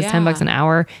 whatever it is, $10 an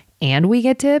hour, and we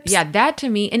get tips? Yeah, that to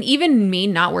me, and even me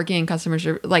not working in customer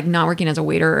service, like not working as a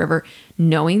waiter or ever,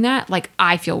 knowing that, like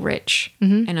I feel rich.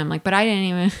 Mm-hmm. And I'm like, but I didn't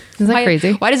even. Is that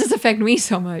crazy? Why does this affect me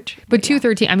so much? But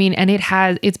 213, I mean, and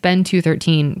it's been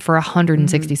 213 for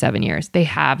 167 years. They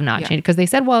have not changed because they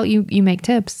said, well, you make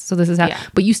tips. So this is how,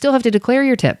 but you still have to declare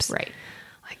your tips. Right.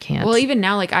 I can't. Well, even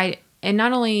now, like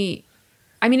not only,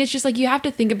 I mean, it's just like you have to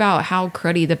think about how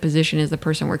cruddy the position is the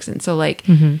person works in. So like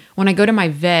when I go to my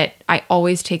vet, I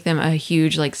always take them a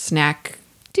huge like snack.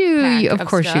 Of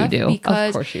course you do.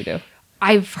 Of course you do.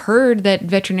 I've heard that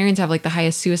veterinarians have like the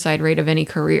highest suicide rate of any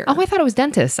career. Oh, I thought it was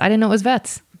dentists. I didn't know it was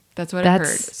vets. That's what I heard.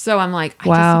 So I'm like,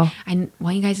 wow. I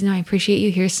want you guys to know I appreciate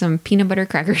you. Here's some peanut butter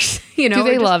crackers. Do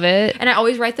they love it? And I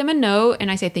always write them a note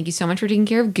and I say, thank you so much for taking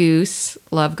care of Goose.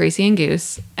 Love Gracie and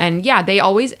Goose. And yeah,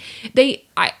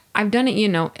 I've done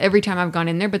it, every time I've gone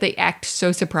in there, but they act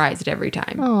so surprised every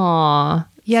time. Aw.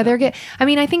 Yeah,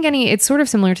 I think it's sort of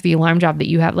similar to the alarm job that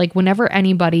you have. Like whenever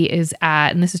anybody is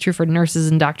and this is true for nurses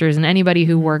and doctors and anybody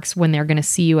who works when they're going to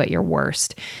see you at your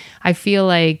worst, I feel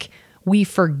like I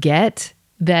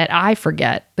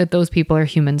forget that those people are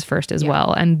humans first as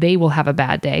well. And they will have a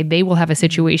bad day. They will have a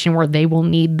situation where they will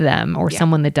need them or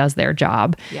someone that does their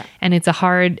job. Yeah. And it's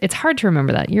hard to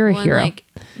remember that. You're a hero. Like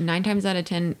 9 times out of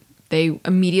 10, they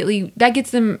immediately, that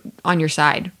gets them on your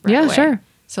side. Right away. Sure.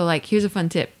 So like, here's a fun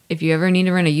tip. If you ever need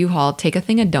to rent a U-Haul, take a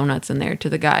thing of donuts in there to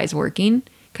the guys working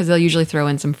because they'll usually throw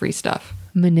in some free stuff.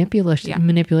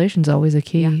 Manipulation's always a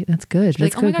key. Yeah. That's good.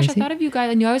 That's like, oh my gosh, Gracie. I thought of you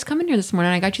guys. I knew I was coming here this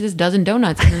morning. I got you this dozen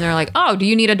donuts. And then they're like, oh, do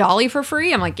you need a dolly for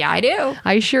free? I'm like, yeah, I do.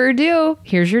 I sure do.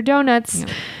 Here's your donuts.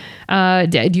 Yeah.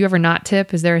 Do you ever not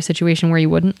tip? Is there a situation where you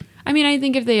wouldn't? I mean, I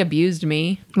think if they abused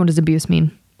me. What does abuse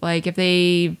mean? Like if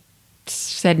they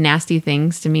said nasty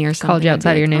things to me or something. Called you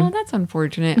outside of your name. Oh, that's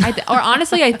unfortunate. Or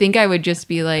honestly, I think I would just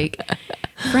be like,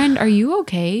 friend, are you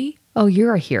okay? Oh,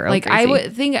 you're a hero. Like Gracie. I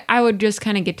would think I would just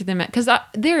kind of get to them because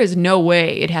there is no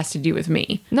way it has to do with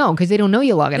me. No, because they don't know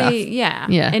you long enough. Yeah.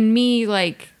 And me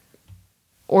like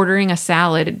ordering a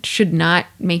salad should not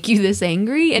make you this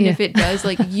angry. And if it does,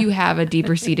 like you have a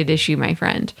deeper seated issue, my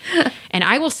friend. And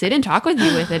I will sit and talk with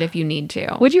you with it if you need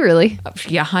to. Would you really?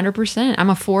 Yeah, 100%. I'm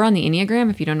a 4 on the Enneagram.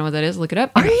 If you don't know what that is, look it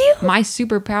up. Are you? My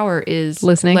superpower is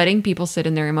listening, letting people sit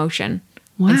in their emotion.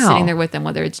 Wow. And sitting there with them,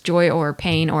 whether it's joy or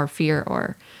pain or fear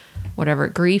or whatever,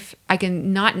 grief. I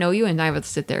can not know you and I would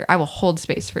sit there. I will hold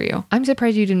space for you. I'm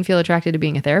surprised you didn't feel attracted to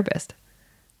being a therapist.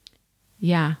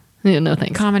 Yeah. No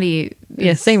thanks. Comedy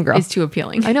same girl. Is too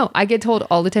appealing. I know. I get told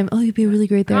all the time, oh, you'd be a really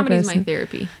great therapist. Comedy's my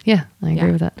therapy. Yeah, I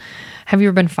agree with that. Have you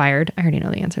ever been fired? I already know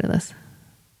the answer to this.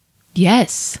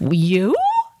 Yes. You?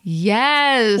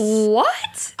 Yes.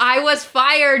 What? I was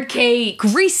fired, Kate.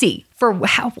 Gracie. For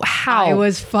how? I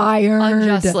was fired.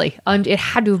 Unjustly. It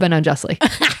had to have been unjustly.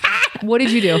 What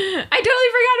did you do? I totally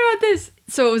forgot about this.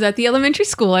 So it was at the elementary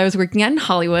school I was working at in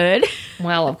Hollywood.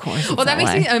 Well, of course. Well, that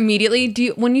makes me immediately,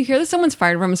 when you hear that someone's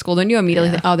fired from a school, don't you immediately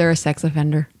think, oh, they're a sex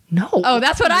offender? No. Oh,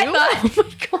 that's what I thought. Oh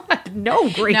my God. No,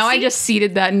 Gracie. Now I just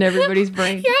seeded that in everybody's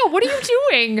brain. Yeah, what are you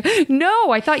doing?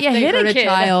 No, I thought you hit a kid.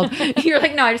 Child. You're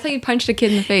like, no, I just thought you punched a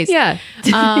kid in the face. Yeah.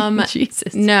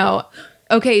 Jesus. No.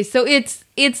 Okay, so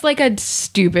it's like a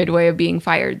stupid way of being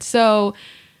fired. So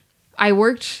I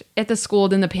worked at the school,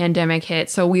 then the pandemic hit.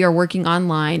 So we are working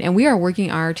online and we are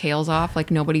working our tails off like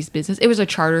nobody's business. It was a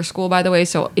charter school, by the way.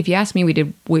 So if you ask me, we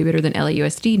did way better than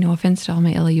LAUSD. No offense to all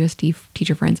my LAUSD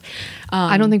teacher friends.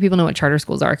 I don't think people know what charter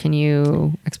schools are. Can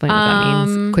you explain what that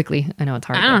means quickly? I know it's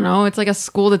hard. I don't know. It's like a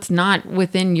school that's not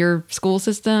within your school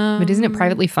system. But isn't it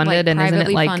privetely funded? Like, isn't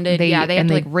it like funded? They have to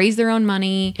like raise their own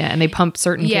money. Yeah, and they pump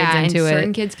certain kids into it.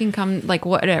 Certain kids can come, like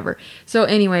whatever. So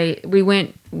anyway,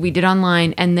 we did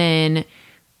online, and then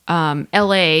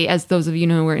LA, as those of you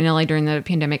know who were in LA during the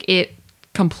pandemic, it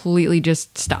completely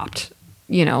just stopped.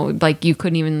 Like you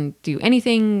couldn't even do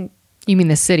anything. You mean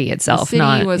the city itself? The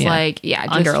city was like,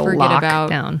 just under forget lockdown.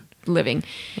 about living.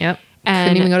 Yep. And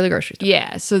couldn't even go to the grocery store.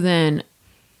 Yeah. So then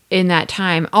in that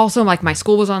time, also like my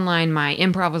school was online, my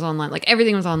improv was online, like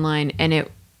everything was online.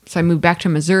 So I moved back to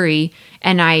Missouri,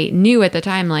 and I knew at the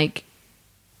time, like,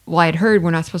 well, I'd heard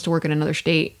we're not supposed to work in another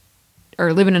state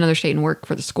or live in another state and work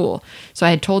for the school. So I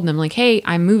had told them like, hey,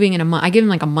 I'm moving in a month. I give them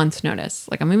like a month's notice.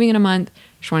 Like, I'm moving in a month.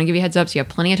 Just want to give you a heads up so you have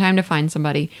plenty of time to find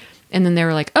somebody. And then they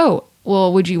were like, oh,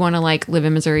 well, would you want to like live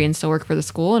in Missouri and still work for the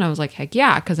school? And I was like, heck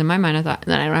yeah. Because in my mind, I thought,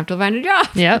 then I don't have to find a job.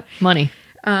 Yep. Money.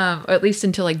 At least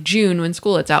until like June when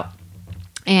school lets out.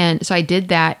 And so I did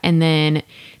that. And then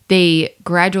they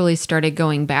gradually started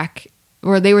going back,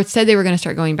 or said they were going to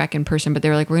start going back in person, but they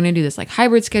were like, we're going to do this like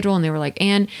hybrid schedule. And they were like,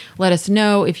 and let us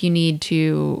know if you need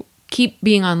to keep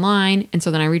being online. And so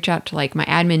then I reach out to like my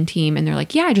admin team and they're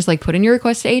like, yeah, just like put in your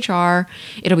request to HR.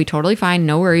 It'll be totally fine.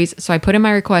 No worries. So I put in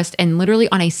my request, and literally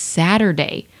on a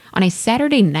Saturday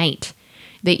night,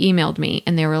 they emailed me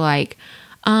and they were like,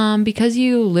 because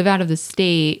you live out of the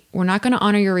state, we're not going to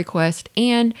honor your request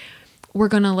and we're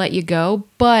going to let you go,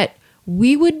 but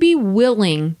we would be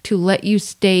willing to let you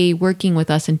stay working with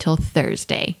us until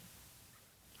Thursday.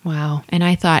 Wow. And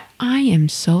I thought, I am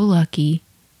so lucky.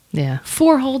 Yeah.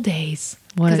 4 whole days.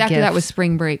 What a Because after gift. that was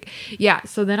spring break. Yeah.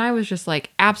 So then I was just like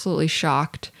absolutely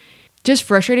shocked. Just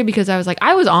frustrated because I was like,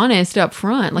 I was honest up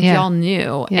front. Like, Yeah. y'all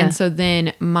knew. Yeah. And so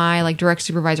then my like direct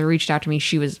supervisor reached out to me.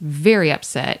 She was very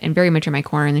upset and very much in my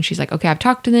corner. And then she's like, okay, I've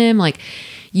talked to them. Like,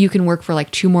 you can work for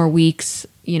like 2 more weeks,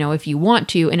 you know, if you want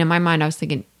to. And in my mind, I was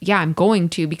thinking, yeah, I'm going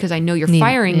to, because I know you're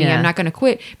firing me. Yeah. I'm not going to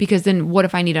quit, because then what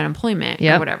if I need unemployment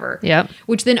Yep. or whatever? Yep.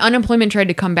 Which then unemployment tried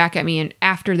to come back at me, and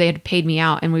after they had paid me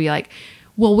out, and would be like,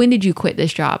 well, when did you quit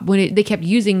this job? They kept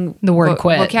using The word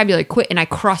quit. vocabulary quit, and I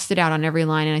crossed it out on every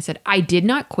line, and I said, I did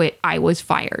not quit. I was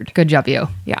fired. Good job, you.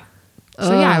 Yeah.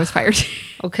 So yeah, I was fired.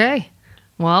 Okay.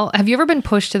 Well, have you ever been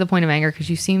pushed to the point of anger? Because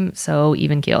you seem so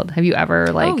even keeled. Have you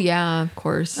ever like? Oh yeah, of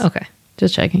course. Okay.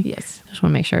 Just checking. Yes. Just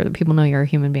want to make sure that people know you're a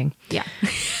human being. Yeah.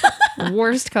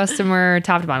 Worst customer,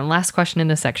 top to bottom. Last question in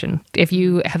this section. If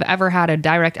you have ever had a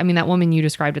direct, I mean, that woman you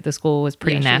described at the school was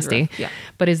pretty Yeah, she was nasty. rough. Yeah.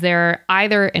 But is there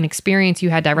either an experience you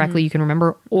had directly you can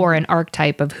remember, or an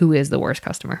archetype of who is the worst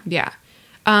customer? Yeah.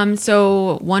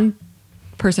 So one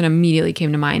person immediately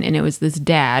came to mind, and it was this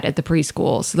dad at the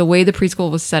preschool. So the way the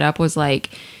preschool was set up was like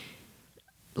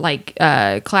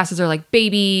classes are like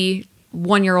baby,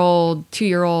 1-year-old,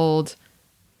 2-year-old,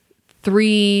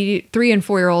 3 and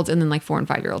 4-year-olds, and then like 4 and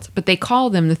 5-year-olds. But they call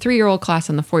them the 3-year-old class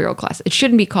and the 4-year-old class. It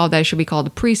shouldn't be called that. It should be called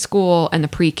the preschool and the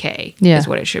pre-K is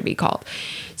what it should be called.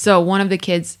 So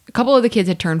a couple of the kids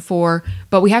had turned 4,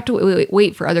 but we have to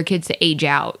wait for other kids to age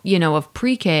out, you know, of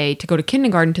pre-K to go to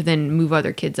kindergarten to then move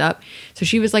other kids up. So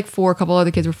she was like 4, a couple other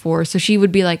kids were 4. So she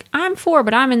would be like, I'm 4,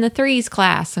 but I'm in the 3s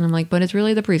class. And I'm like, but it's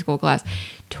really the preschool class.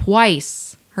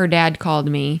 Twice her dad called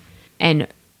me and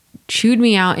chewed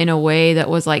me out in a way that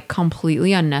was like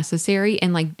completely unnecessary.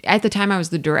 And like at the time I was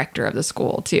the director of the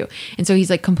school too. And so he's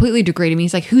like completely degrading me.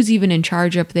 He's like, who's even in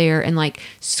charge up there? And like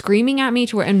screaming at me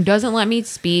and doesn't let me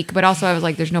speak. But also I was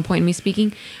like, there's no point in me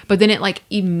speaking. But then it like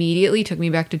immediately took me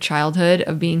back to childhood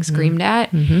of being screamed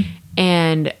at.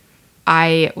 And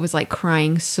I was like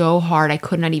crying so hard I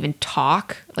could not even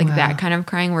talk, like that kind of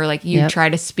crying where like you try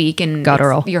to speak and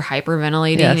you're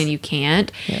hyperventilating and you can't.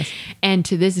 Yes. And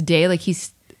to this day, like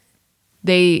he's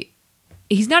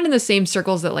not in the same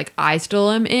circles that like I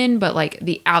still am in, but like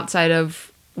the outside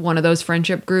of one of those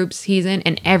friendship groups he's in.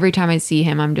 And every time I see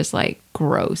him, I'm just like,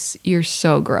 gross. You're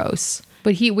so gross.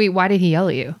 But why did he yell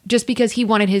at you? Just because he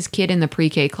wanted his kid in the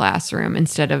pre-K classroom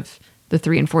instead of the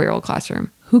 3 and 4-year-old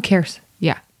classroom. Who cares?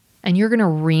 Yeah. And you're going to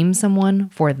ream someone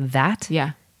for that?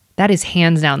 Yeah. That is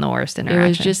hands down the worst interaction. It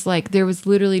was just like, there was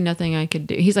literally nothing I could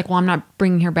do. He's like, well, I'm not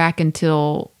bringing her back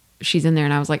until she's in there.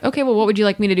 And I was like, okay, well, what would you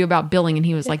like me to do about billing? And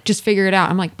he was like, just figure it out.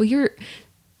 I'm like, well, you're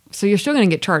still going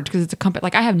to get charged because it's a company.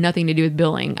 Like I have nothing to do with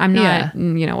billing. I'm not,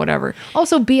 you know, whatever.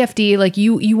 Also BFD, like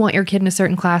you want your kid in a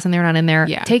certain class and they're not in there.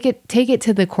 Yeah. Take it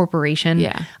to the corporation.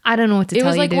 Yeah. I don't know what to tell you. It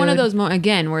was like dude. one of those moments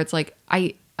again where it's like,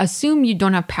 I assume you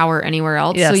don't have power anywhere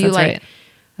else. Yes, so you that's like right.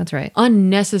 That's right.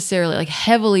 unnecessarily like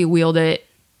heavily wield it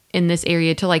in this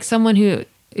area to like someone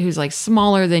who's like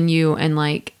smaller than you and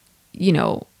like, you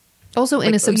know, Also like,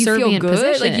 in a subservient you feel good?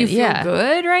 position. Like you feel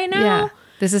good right now? Yeah.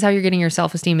 This is how you're getting your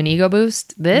self-esteem and ego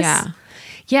boost. Yeah,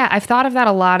 I've thought of that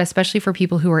a lot, especially for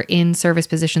people who are in service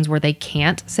positions where they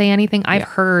can't say anything. I've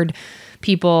heard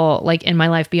people like in my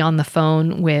life be on the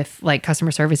phone with like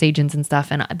customer service agents and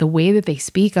stuff. And the way that they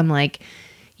speak, I'm like,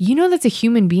 you know, that's a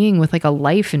human being with like a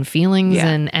life and feelings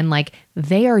and like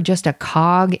they are just a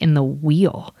cog in the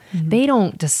wheel. They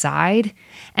don't decide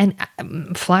and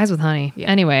flies with honey. Yeah.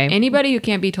 Anyway. Anybody who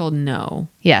can't be told no.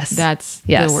 Yes. That's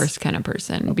the worst kind of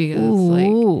person because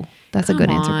like, that's a good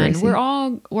answer, Gracie.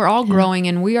 We're all growing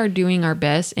and we are doing our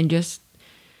best and just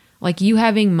Like, you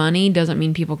having money doesn't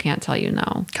mean people can't tell you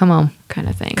no. Come on. Kind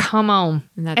of thing. Come on.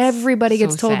 Everybody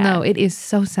gets told no. It is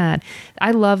so sad.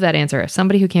 I love that answer.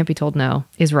 Somebody who can't be told no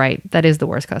is right. That is the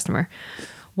worst customer.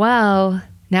 Well,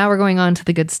 now we're going on to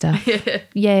the good stuff.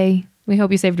 Yay. We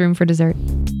hope you saved room for dessert.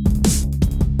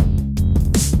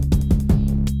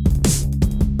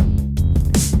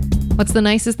 What's the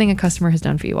nicest thing a customer has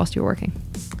done for you whilst you were working?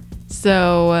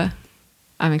 So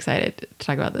I'm excited to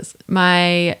talk about this.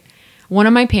 One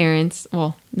of my parents,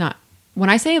 well, not when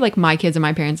I say like my kids and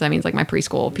my parents, that means like my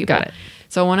preschool people. Got it.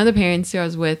 So one of the parents who I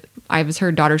was with, I was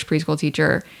her daughter's preschool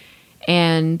teacher.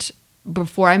 And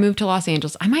before I moved to Los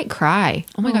Angeles, I might cry.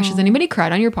 Oh my gosh, has anybody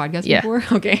cried on your podcast before?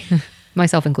 Okay.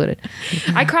 Myself included.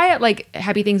 I cry at like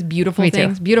happy things, beautiful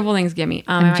things. Beautiful things get me.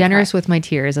 I'm generous with my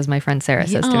tears, as my friend Sarah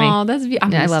says to me. Oh, that's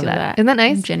beautiful. I love that. Isn't that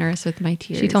nice? I'm generous with my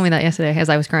tears. She told me that yesterday as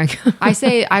I was crying. I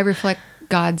say I reflect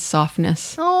God's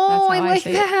softness. Oh, I like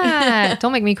that.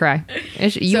 Don't make me cry.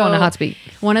 You on a hot speed.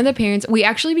 One of the parents, we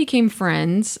actually became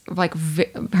friends. Like,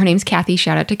 her name's Kathy.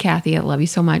 Shout out to Kathy. I love you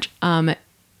so much.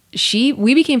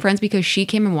 We became friends because she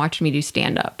came and watched me do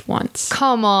stand up once.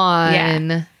 Come on.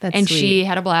 Yeah. That's and sweet. She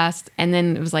had a blast. And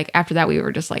then it was like, after that, we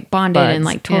were just like bonded and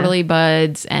like totally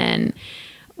buds. And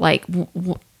like,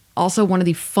 also one of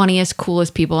the funniest,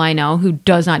 coolest people I know who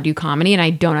does not do comedy. And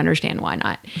I don't understand why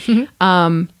not.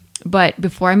 But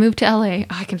before I moved to LA,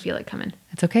 I can feel it coming.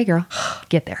 It's okay, girl.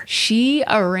 Get there.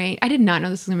 I did not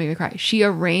know this was gonna make me cry. She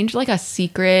arranged like a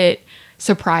secret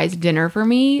surprise dinner for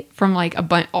me from like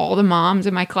all the moms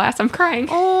in my class. I'm crying.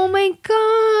 Oh my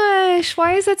gosh.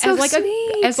 Why is that so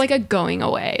sweet? As like a going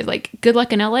away. Like, good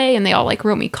luck in LA. And they all like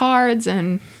wrote me cards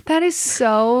and... That is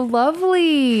so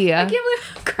lovely. I can't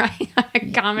believe I'm crying on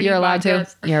a comedy You're allowed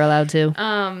podcast. to. You're allowed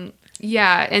to.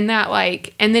 Yeah, and that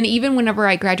like, and then even whenever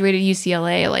I graduated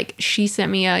UCLA, like she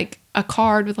sent me like a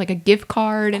card with like a gift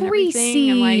card and everything.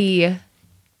 And like,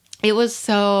 it was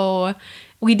so.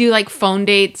 We do like phone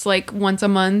dates like once a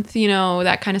month, you know,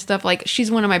 that kind of stuff. Like,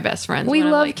 she's one of my best friends. We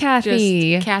love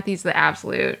Kathy. Kathy's the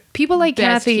absolute people like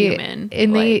best Kathy, human.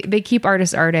 And like, they keep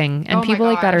artists arting, and people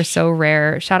like that are so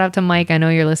rare. Shout out to Mike. I know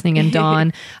you're listening, and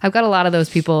Dawn. I've got a lot of those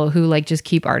people who like just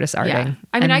keep artists arting. Yeah.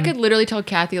 I mean, I could literally tell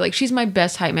Kathy, like, she's my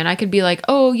best hype man. I could be like,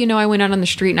 oh, you know, I went out on the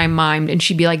street and I mimed, and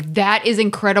she'd be like, that is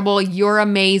incredible. You're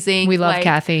amazing. We love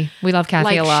Kathy. We love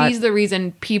Kathy a lot. She's the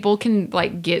reason people can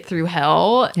like get through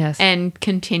hell and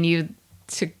continue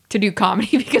to do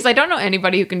comedy, because I don't know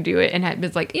anybody who can do it and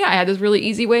it's like, yeah, I had this really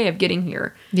easy way of getting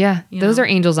here. Yeah, those are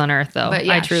angels on earth, though. But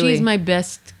yeah, she's my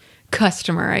best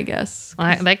customer, I guess.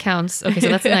 That counts. Okay, so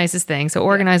that's the nicest thing. So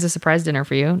organize a surprise dinner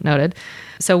for you. Noted.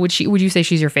 So would you say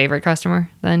she's your favorite customer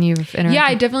then you've interacted? Yeah,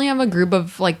 I definitely have a group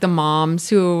of like the moms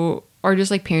who are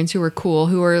just like parents who are cool,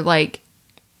 who are like,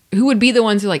 who would be the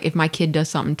ones who like, if my kid does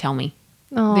something, tell me.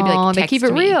 Oh, they'd be like, they keep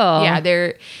it real. Yeah,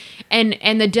 they're and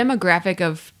the demographic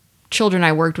of children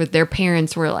I worked with, their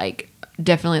parents were like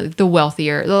definitely like the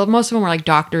wealthier. Most of them were like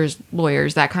doctors,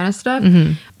 lawyers, that kind of stuff.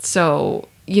 Mm-hmm. So,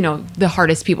 you know, the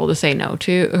hardest people to say no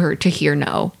to, or to hear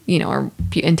no, you know, are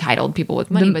entitled people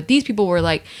with money. But these people were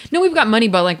like, no, we've got money,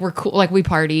 but like we're cool, like we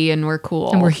party and we're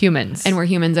cool. And we're humans.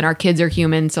 And our kids are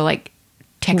humans. So like,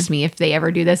 text me if they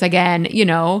ever do this again, you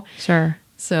know? Sure.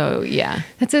 So yeah,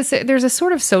 there's a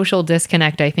sort of social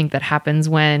disconnect, I think, that happens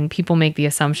when people make the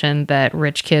assumption that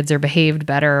rich kids are behaved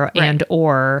better, and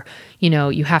or, you know,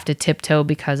 you have to tiptoe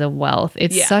because of wealth.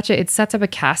 It sets up a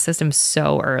caste system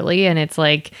so early, and it's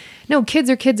like, no, kids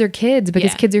are kids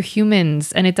because kids are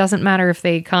humans, and it doesn't matter if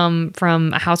they come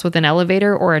from a house with an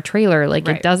elevator or a trailer. Like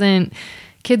it doesn't.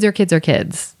 Kids are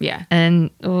kids. Yeah.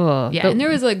 And and there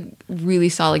was a really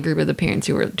solid group of the parents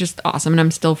who were just awesome, and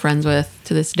I'm still friends with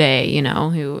to this day, you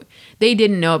know, who they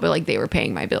didn't know, but like they were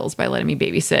paying my bills by letting me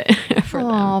babysit for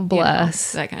them. Oh,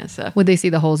 bless. You know, that kind of stuff. Would they see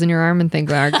the holes in your arm and think,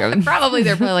 probably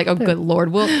they're probably like, oh, good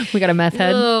Lord, we got a meth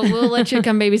head. We'll let you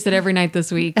come babysit every night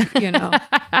this week, you know.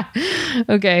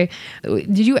 Okay.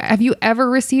 Have you ever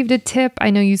received a tip? I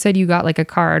know you said you got like a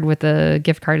card with a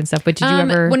gift card and stuff, but did you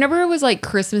ever? Whenever it was like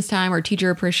Christmas time or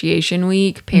Teacher Appreciation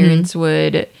Week, parents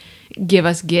would give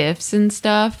us gifts and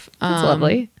stuff. That's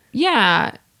lovely.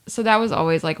 Yeah. So that was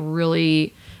always like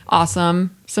really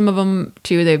awesome. Some of them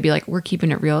too, they'd be like, we're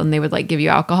keeping it real, and they would like give you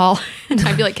alcohol. And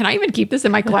I'd be like, can I even keep this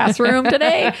in my classroom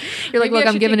today? You're like, look,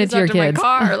 I'm giving it to your kids.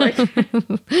 Like,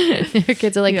 your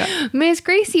kids are like, Miss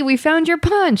Gracie, we found your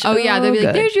punch. Oh yeah, they'd be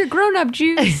like, there's your grown-up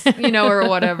juice, you know, or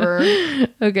whatever.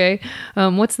 Okay.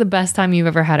 What's the best time you've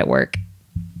ever had at work?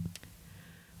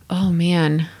 Oh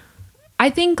man, I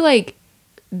think like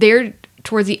there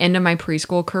towards the end of my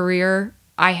preschool career,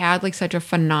 I had like such a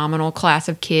phenomenal class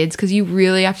of kids, because you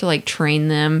really have to like train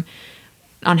them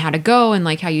on how to go and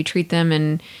like how you treat them.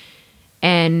 And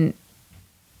And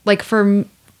like for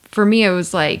me, it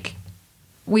was like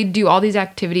we'd do all these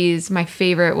activities. My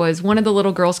favorite was one of the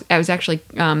little girls. I was actually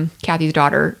Kathy's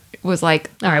daughter. Was like,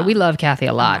 all right, we love Kathy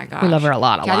a lot. We love her a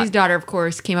lot. Kathy's daughter, of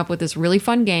course, came up with this really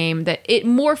fun game that it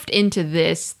morphed into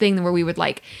this thing where we would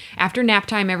like, after nap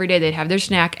time every day, they'd have their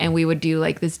snack and we would do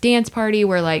like this dance party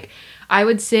where like I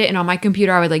would sit and on my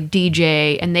computer I would like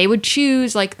DJ and they would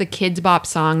choose like the Kids Bop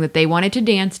song that they wanted to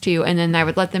dance to, and then I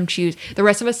would let them choose. The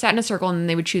rest of us sat in a circle and then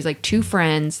they would choose like 2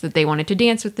 friends that they wanted to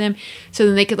dance with them, so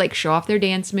then they could like show off their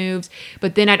dance moves.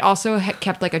 But then I'd also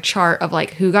kept like a chart of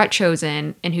like who got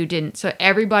chosen and who didn't, so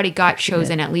everybody got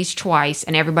chosen at least twice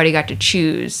and everybody got to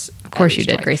choose. Of course you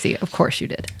did, twice. Gracie. Of course you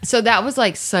did. So that was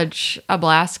like such a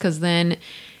blast, because then,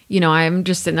 you know, I'm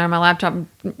just sitting there on my laptop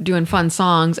doing fun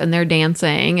songs and they're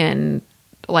dancing, and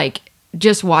like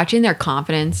just watching their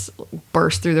confidence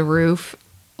burst through the roof,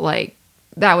 like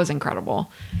that was incredible.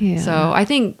 Yeah. So I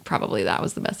think probably that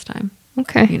was the best time.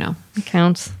 Okay. You know, it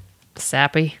counts.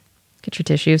 Sappy. Get your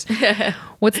tissues.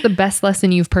 What's the best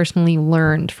lesson you've personally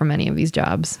learned from any of these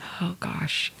jobs? Oh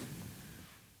gosh.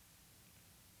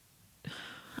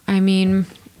 I mean,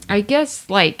 I guess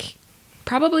like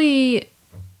probably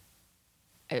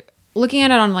looking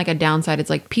at it on like a downside, it's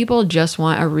like people just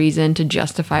want a reason to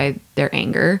justify their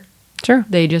anger. Sure.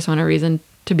 They just want a reason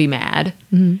to be mad.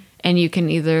 Mm-hmm. And you can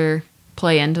either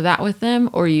play into that with them,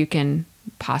 or you can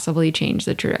possibly change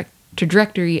the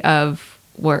trajectory of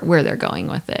where they're going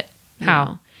with it. How?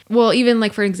 Know? Well, even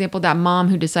like, for example, that mom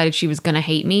who decided she was going to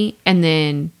hate me and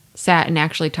then sat and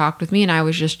actually talked with me and I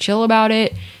was just chill about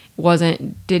it.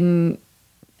 Didn't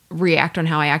react on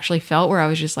how I actually felt, where I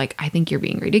was just like, I think you're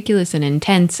being ridiculous and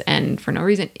intense and for no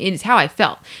reason. It's how I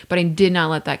felt, but I did not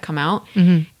let that come out.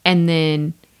 Mm-hmm. And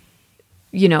then,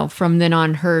 you know, from then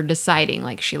on, her deciding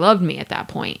like she loved me at that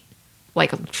point,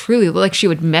 like truly, like she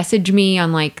would message me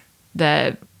on like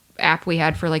the app we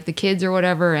had for like the kids or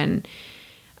whatever, and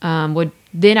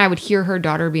then I would hear her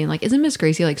daughter being like, isn't Miss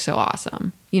Gracie like so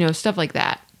awesome? You know, stuff like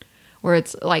that, where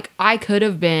it's like I could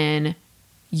have been,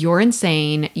 you're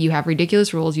insane, you have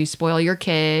ridiculous rules, you spoil your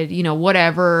kid, you know,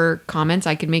 whatever comments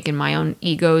I could make in my own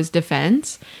ego's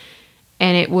defense.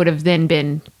 And it would have then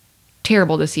been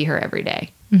terrible to see her every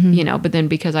day, you know, but then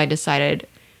because I decided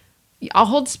I'll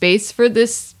hold space for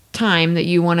this time that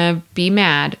you want to be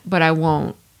mad, but I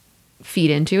won't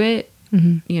feed into it,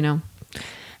 you know.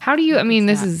 How do you, I mean,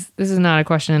 this is not a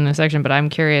question in this section, but I'm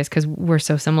curious because we're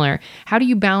so similar. How do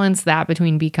you balance that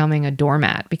between becoming a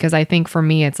doormat? Because I think for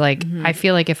me, it's like, I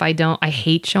feel like if I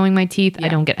hate showing my teeth. Yeah. I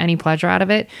don't get any pleasure out of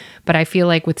it. But I feel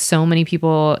like with so many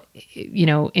people, you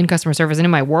know, in customer service and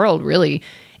in my world, really,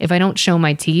 if I don't show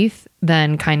my teeth,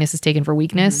 then kindness is taken for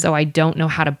weakness. So I don't know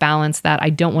how to balance that. I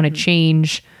don't want to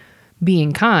change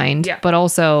being kind, but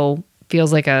also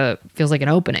feels like an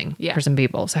opening for some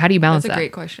people. So how do you balance that? That's a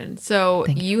great question. So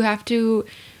you have to,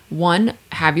 1,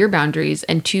 have your boundaries,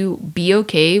 and 2, be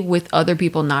okay with other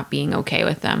people not being okay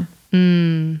with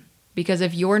them. Because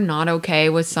if you're not okay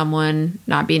with someone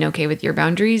not being okay with your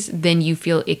boundaries, then you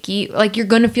feel icky. Like you're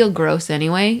going to feel gross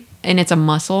anyway. And it's a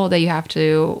muscle that you have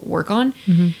to work on.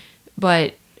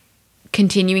 But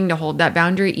continuing to hold that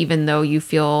boundary, even though you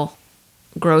feel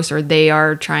gross or they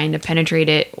are trying to penetrate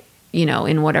it, you know,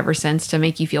 in whatever sense to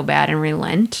make you feel bad and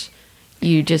relent,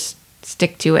 you just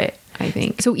stick to it, I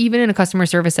think. So even in a customer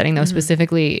service setting, though,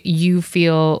 specifically, you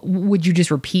feel, would you just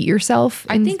repeat yourself?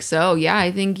 I think so. Yeah. I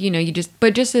think, you know,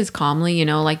 but just as calmly, you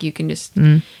know, like you can just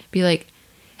be like,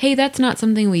 hey, that's not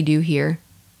something we do here.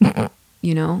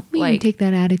 You know, we like take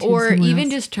that attitude, or even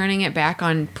just turning it back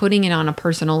on, putting it on a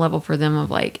personal level for them of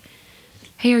like,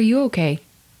 hey, are you okay?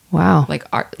 Wow.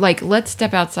 Like, let's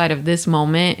step outside of this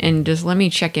moment and just let me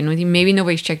check in with you. Maybe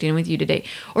nobody's checked in with you today.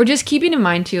 Or just keeping in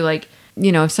mind too, like,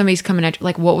 you know, if somebody's coming at you,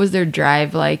 like, what was their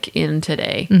drive like in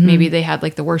today? Maybe they had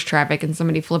like the worst traffic and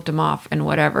somebody flipped them off and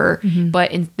whatever,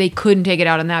 but they couldn't take it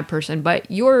out on that person, but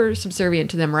you're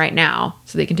subservient to them right now,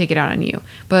 so they can take it out on you.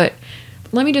 But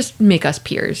let me just make us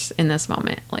peers in this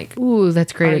moment. Like, ooh,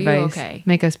 that's great advice. Okay.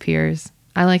 Make us peers.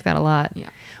 I like that a lot. Yeah.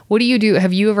 What do you do?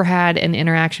 Have you ever had an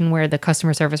interaction where the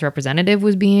customer service representative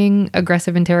was being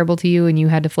aggressive and terrible to you and you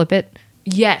had to flip it?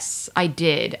 Yes, I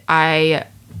did. I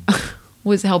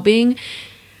was helping.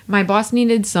 My boss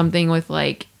needed something with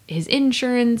like his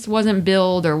insurance wasn't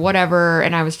billed or whatever.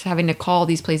 And I was having to call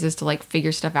these places to like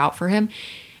figure stuff out for him.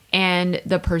 And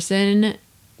the person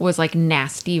was like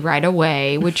nasty right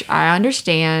away, which I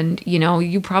understand. You know,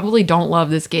 you probably don't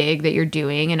love this gig that you're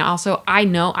doing. And also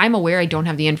I'm aware I don't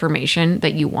have the information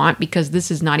that you want because this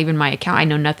is not even my account. I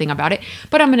know nothing about it,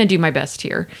 but I'm going to do my best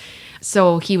here.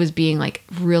 So he was being like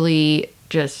really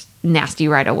just nasty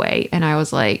right away. And I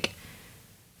was like,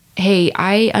 hey,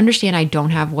 I understand I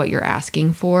don't have what you're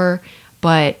asking for,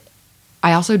 but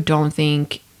I also don't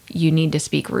think you need to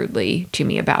speak rudely to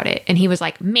me about it. And he was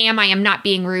like, ma'am, I am not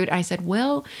being rude. I said,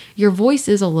 well, your voice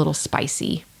is a little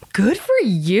spicy. Good for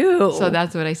you. So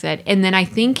that's what I said. And then I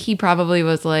think he probably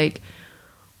was like,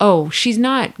 oh, she's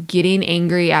not getting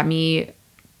angry at me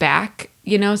back,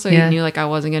 you know? So he knew like I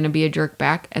wasn't going to be a jerk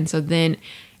back. And so then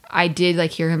I did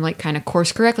like hear him like kind of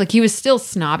course correct. Like he was still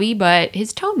snobby, but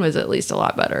his tone was at least a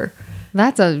lot better.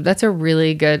 That's a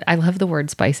really good. I love the word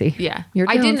spicy. Yeah,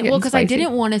 I didn't. Well, because I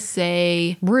didn't want to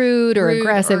say rude or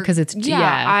aggressive because it's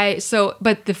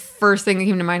But the first thing that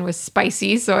came to mind was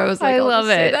spicy, so I was like, I love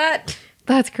it. Say that.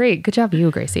 That's great. Good job,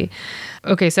 you, Gracie.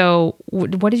 Okay, so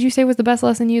what did you say was the best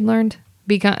lesson you'd learned?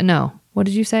 No. What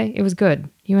did you say? It was good.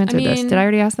 You answered this. Did I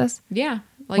already ask this? Yeah.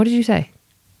 Like, what did you say?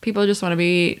 People just want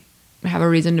to have a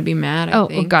reason to be mad. I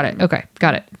think. Got it. Okay,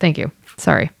 got it. Thank you.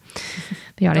 Sorry.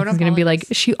 The audience is going to be like,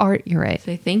 you're right.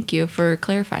 Say thank you for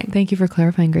clarifying. Thank you for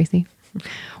clarifying, Gracie.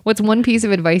 What's one piece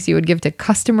of advice you would give to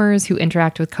customers who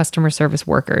interact with customer service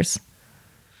workers?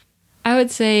 I would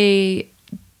say,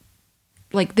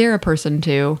 like, they're a person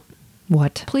too.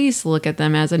 What? Please look at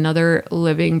them as another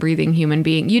living, breathing human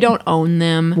being. You don't own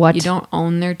them. What? You don't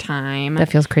own their time. That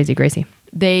feels crazy, Gracie.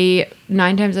 9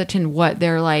 times out of 10,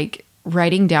 they're like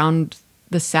writing down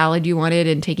the salad you wanted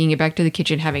and taking it back to the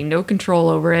kitchen, having no control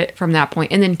over it from that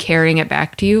point, and then carrying it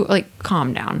back to you. Like,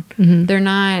 calm down. Mm-hmm. They're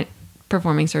not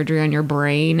performing surgery on your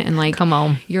brain, and like, come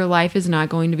on, your life is not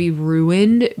going to be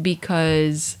ruined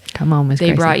because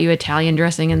they brought you Italian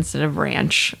dressing instead of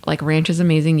ranch. Like, ranch is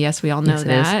amazing. Yes, we all know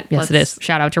that. Yes, it is.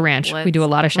 Shout out to ranch. We do a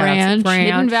lot of shout outs. Ranch.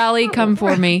 Hidden Valley, come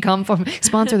for me. Come for me.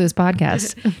 Sponsor this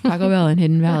podcast. Taco Bell in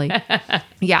Hidden Valley.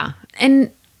 Yeah,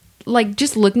 and like,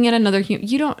 just looking at another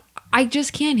human, I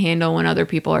just can't handle when other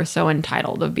people are so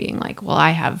entitled of being like, well,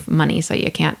 I have money, so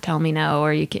you can't tell me no,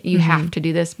 or you have to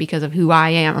do this because of who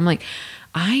I am. I'm like,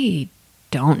 I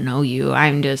don't know you.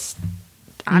 I'm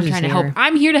trying to help.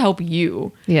 I'm here to help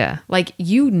you. Yeah. Like,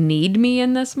 you need me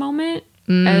in this moment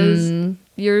as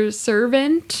your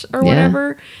servant or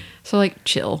whatever. So like,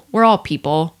 chill. We're all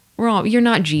people. You're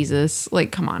not Jesus.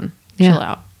 Like, come on, chill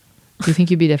out. Do you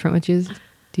think you'd be different with Jesus?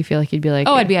 Do you feel like you'd be like,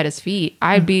 I'd be at his feet.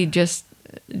 I'd be just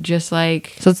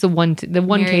like, so it's the one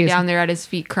Mary case down there at his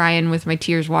feet crying with my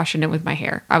tears, washing it with my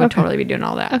hair. I would totally be doing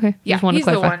all that. Okay. Yeah. He's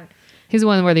the one. He's the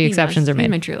one where the exceptions are made.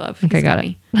 He's my true love. Okay, got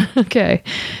it. Okay.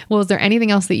 Well, is there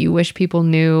anything else that you wish people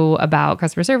knew about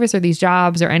customer service or these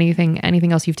jobs or anything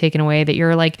else you've taken away that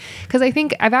you're like, because I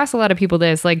think I've asked a lot of people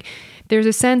this, like, there's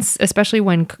a sense, especially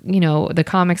when, the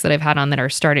comics that I've had on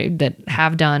that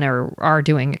have done or are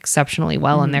doing exceptionally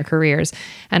well in their careers.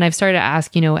 And I've started to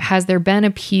ask, has there been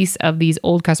a piece of these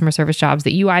old customer service jobs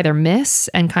that you either miss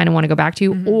and kind of want to go back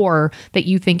to, or that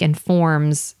you think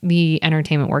informs the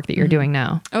entertainment work that you're doing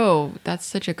now? Oh, that's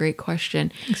such a great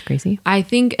question. It's crazy. I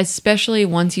think especially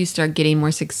once you start getting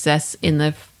more success in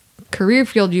the career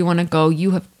field you want to go,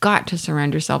 you have got to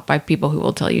surround yourself by people who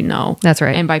will tell you no. That's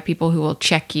right. And by people who will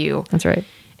check you. That's right.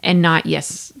 And not a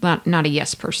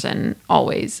yes person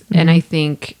always. And I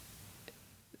think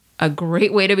a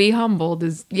great way to be humbled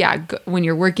is, when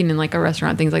you're working in like a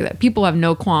restaurant, things like that. People have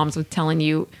no qualms with telling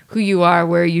you who you are,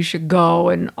 where you should go,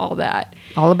 and all that.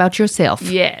 All about yourself.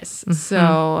 Yes.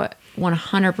 So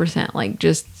 100%, like,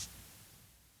 just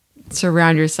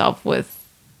surround yourself with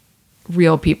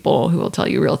real people who will tell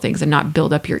you real things and not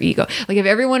build up your ego. Like, if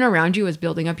everyone around you is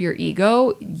building up your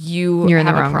ego, you're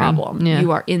have a problem. Yeah.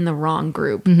 You are in the wrong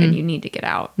group and you need to get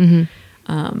out.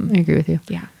 I agree with you.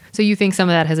 Yeah. So you think some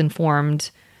of that has informed,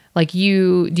 like, do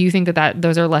you think that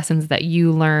those are lessons that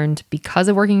you learned because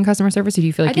of working in customer service? Or do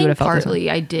you feel like you would have felt partly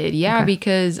I did. Yeah. Okay.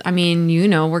 Because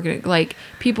we're going to, like,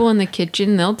 people in the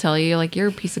kitchen, they'll tell you, like, you're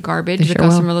a piece of garbage. The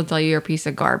customer will tell you you're a piece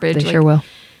of garbage. They sure will.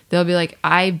 They'll be like,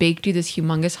 I baked you this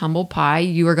humongous humble pie.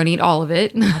 You are going to eat all of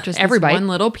it, not just this one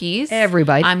little piece. Every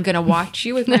bite. I'm going to watch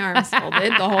you with my arms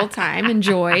folded the whole time.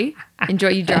 Enjoy.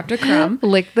 You dropped a crumb.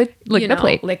 Lick the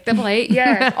plate. Lick the plate.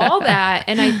 Yeah, all that.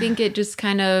 And I think it just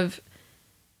kind of,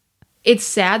 it's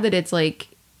sad that it's like,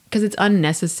 because it's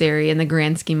unnecessary in the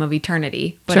grand scheme of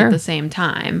eternity. But at the same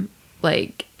time,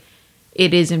 like,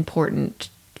 it is important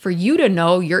for you to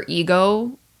know your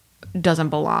ego doesn't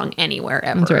belong anywhere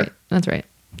ever. That's right.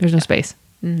 There's no space.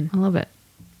 I love it.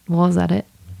 Well, is that it?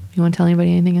 You want to tell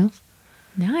anybody anything else?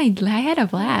 No, I had a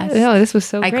blast. No, this was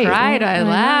so great. I cried. I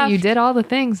laughed. You did all the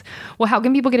things. Well, how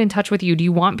can people get in touch with you? Do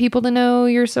you want people to know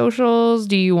your socials?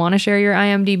 Do you want to share your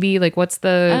IMDb? Like, what's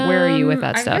where are you with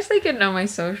that stuff? I guess they could know my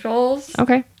socials.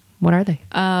 Okay. What are they?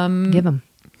 Give them.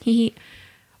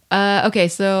 Okay,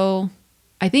 so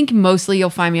I think mostly you'll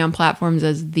find me on platforms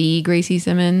as the Gracie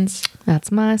Simmons.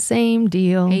 That's my same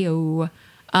deal. Heyo.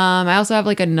 I also have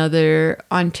like another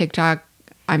on TikTok.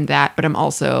 I'm that, but I'm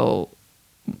also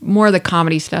more of the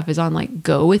comedy stuff is on like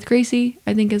Go with Gracie,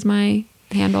 I think is my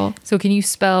handle. So can you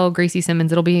spell Gracie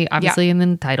Simmons? It'll be obviously in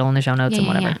the title and the show notes and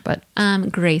whatever. But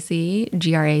Gracie,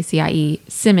 Gracie,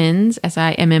 Simmons,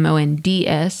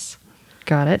 Simmonds.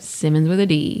 Got it. Simmons with a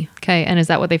D. Okay, and is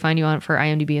that what they find you on for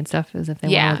IMDb and stuff? Is if they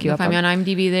want to look you up? Yeah, you find me on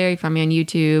IMDb there. You find me on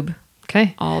YouTube.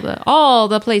 Okay. All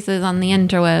the places on the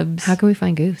interwebs. How can we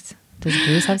find Goose? Does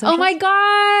Goose have socials? Oh my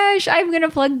gosh. I'm going to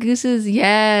plug Goose's.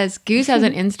 Yes. Goose has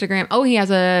an Instagram. Oh, he has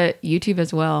a YouTube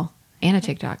as well. And a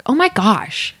TikTok. Oh my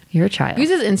gosh. You're a child.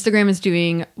 Goose's Instagram is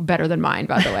doing better than mine,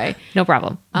 by the way. No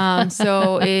problem.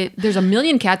 So there's a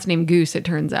million cats named Goose, it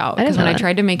turns out. Because when I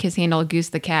tried to make his handle Goose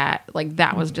the Cat, like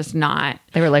that was just not.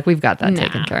 They were like, we've got that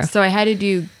taken care of. So I had to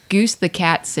do Goose the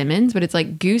Cat Simmons, but it's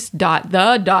like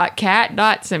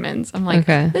goose.the.cat.simmons. I'm like,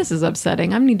 this is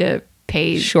upsetting. I need to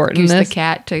pay Goose the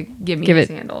Cat to give me his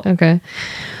handle. Okay.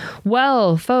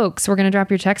 Well, folks, we're going to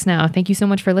drop your checks now. Thank you so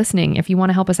much for listening. If you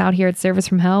want to help us out here at Service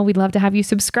from Hell, we'd love to have you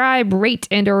subscribe, rate,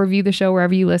 and or review the show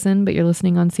wherever you listen, but you're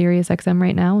listening on SiriusXM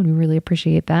right now, and we really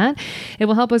appreciate that. It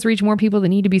will help us reach more people that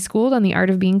need to be schooled on the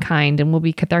art of being kind and will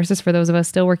be catharsis for those of us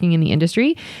still working in the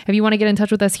industry. If you want to get in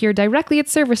touch with us here directly at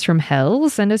Service from Hell,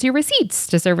 send us your receipts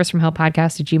to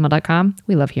servicefromhellpodcast@gmail.com.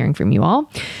 We love hearing from you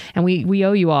all. And we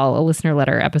owe you all a listener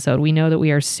letter episode. We know that we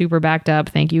are super backed up.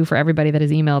 Thank you for everybody that has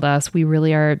emailed us. We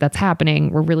really are. That's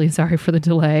happening. We're really sorry for the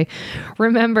delay.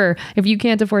 Remember, if you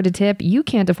can't afford to tip, you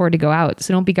can't afford to go out.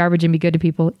 So don't be garbage and be good to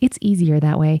people. It's easier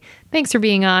that way. Thanks for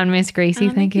being on, Miss Gracie.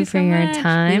 Thank you for your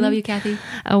time. We love you, Kathy.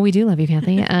 Oh, we do love you,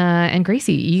 Kathy. And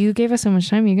Gracie, you gave us so much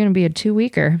time. You're going to be a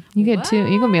 2-weeker. You get two.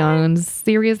 You're going to be on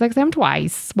SiriusXM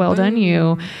twice. Well done,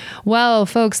 you. Well,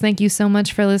 folks, thank you so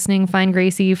much for listening. Find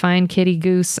Gracie, find Kitty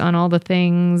Goose on all the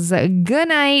things. Good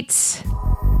night.